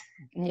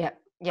 Yeah,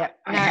 yeah.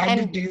 I had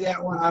to do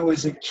that when I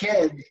was a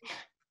kid.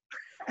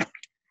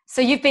 So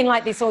you've been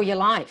like this all your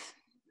life?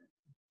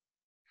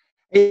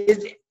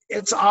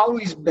 It's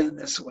always been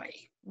this way.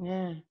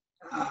 Yeah.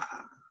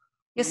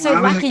 You're so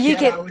lucky. You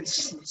get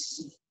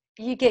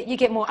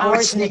more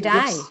hours in a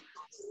day.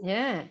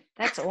 Yeah,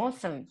 that's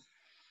awesome.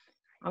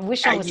 I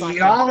wish I was like that.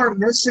 Y'all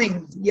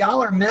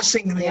are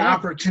missing the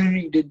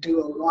opportunity to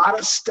do a lot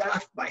of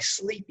stuff by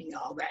sleeping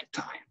all that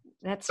time.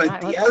 That's right.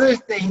 But the other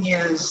thing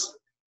is,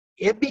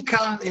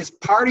 it's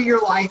part of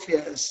your life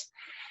is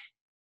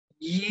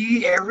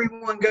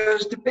everyone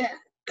goes to bed.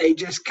 They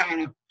just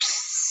kind of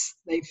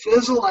they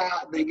fizzle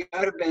out, they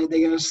go to bed,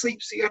 they go to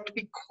sleep. So you have to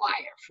be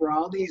quiet for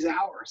all these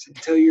hours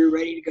until you're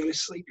ready to go to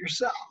sleep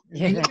yourself.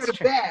 Yeah, and you go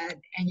to bed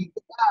and you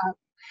get up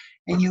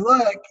and you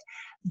look,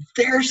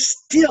 they're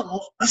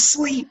still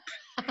asleep.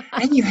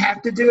 And you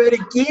have to do it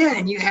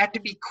again. You have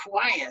to be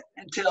quiet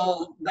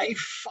until they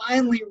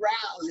finally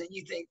rouse and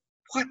you think,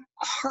 what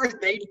are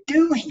they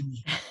doing?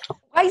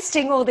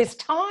 Wasting all this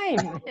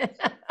time.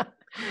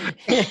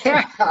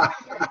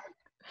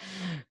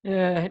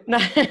 Yeah. No.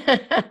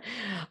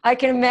 I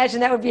can imagine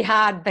that would be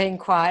hard being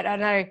quiet. I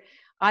know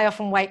I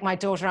often wake my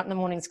daughter up in the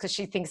mornings because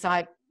she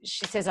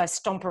says I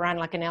stomp around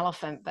like an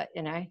elephant, but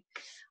I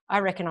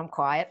reckon I'm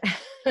quiet.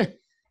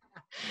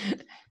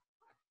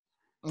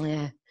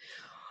 Yeah.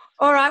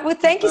 All right. Well,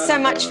 thank you so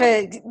much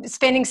for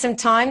spending some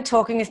time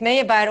talking with me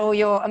about all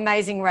your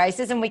amazing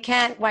races, and we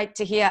can't wait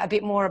to hear a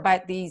bit more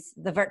about the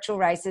virtual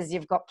races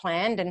you've got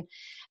planned, and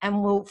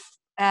we'll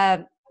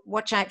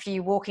watch out for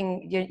you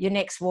walking your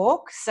next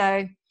walk.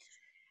 So,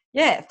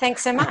 yeah,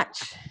 thanks so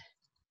much.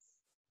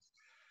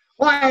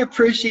 Well, I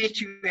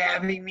appreciate you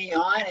having me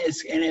on,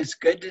 and it's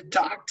good to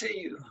talk to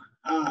you.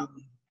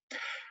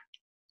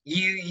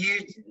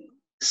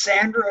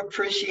 Sandra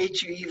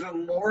appreciates you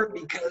even more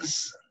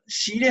because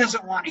she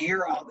doesn't want to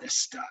hear all this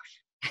stuff.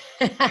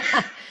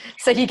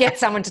 So you get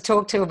someone to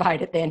talk to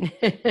about it then.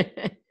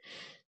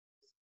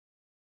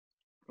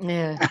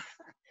 Yeah.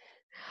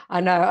 I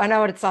know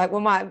what it's like.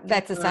 Well,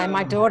 that's the same.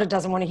 My daughter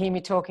doesn't want to hear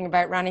me talking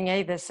about running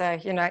either. So,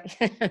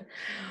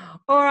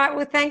 All right.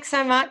 Well, thanks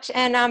so much.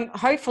 And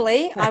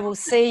hopefully I will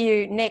see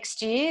you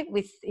next year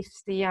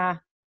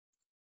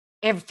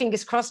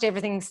fingers crossed,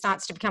 everything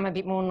starts to become a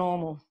bit more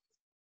normal.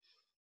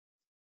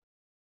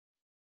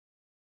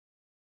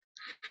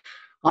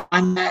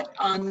 On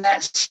that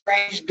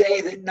strange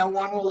day that no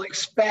one will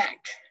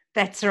expect.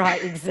 That's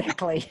right,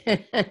 exactly.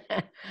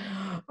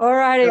 All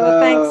righty, well,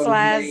 thanks,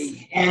 Laz.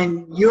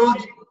 And you'll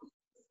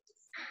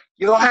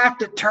have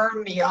to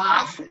turn me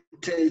off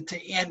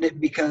to end it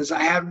because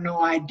I have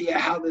no idea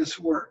how this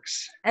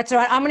works. That's all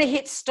right. I'm going to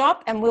hit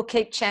stop and we'll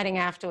keep chatting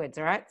afterwards,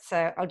 all right?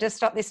 So I'll just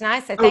stop this now.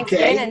 So thanks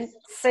again and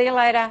see you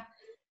later.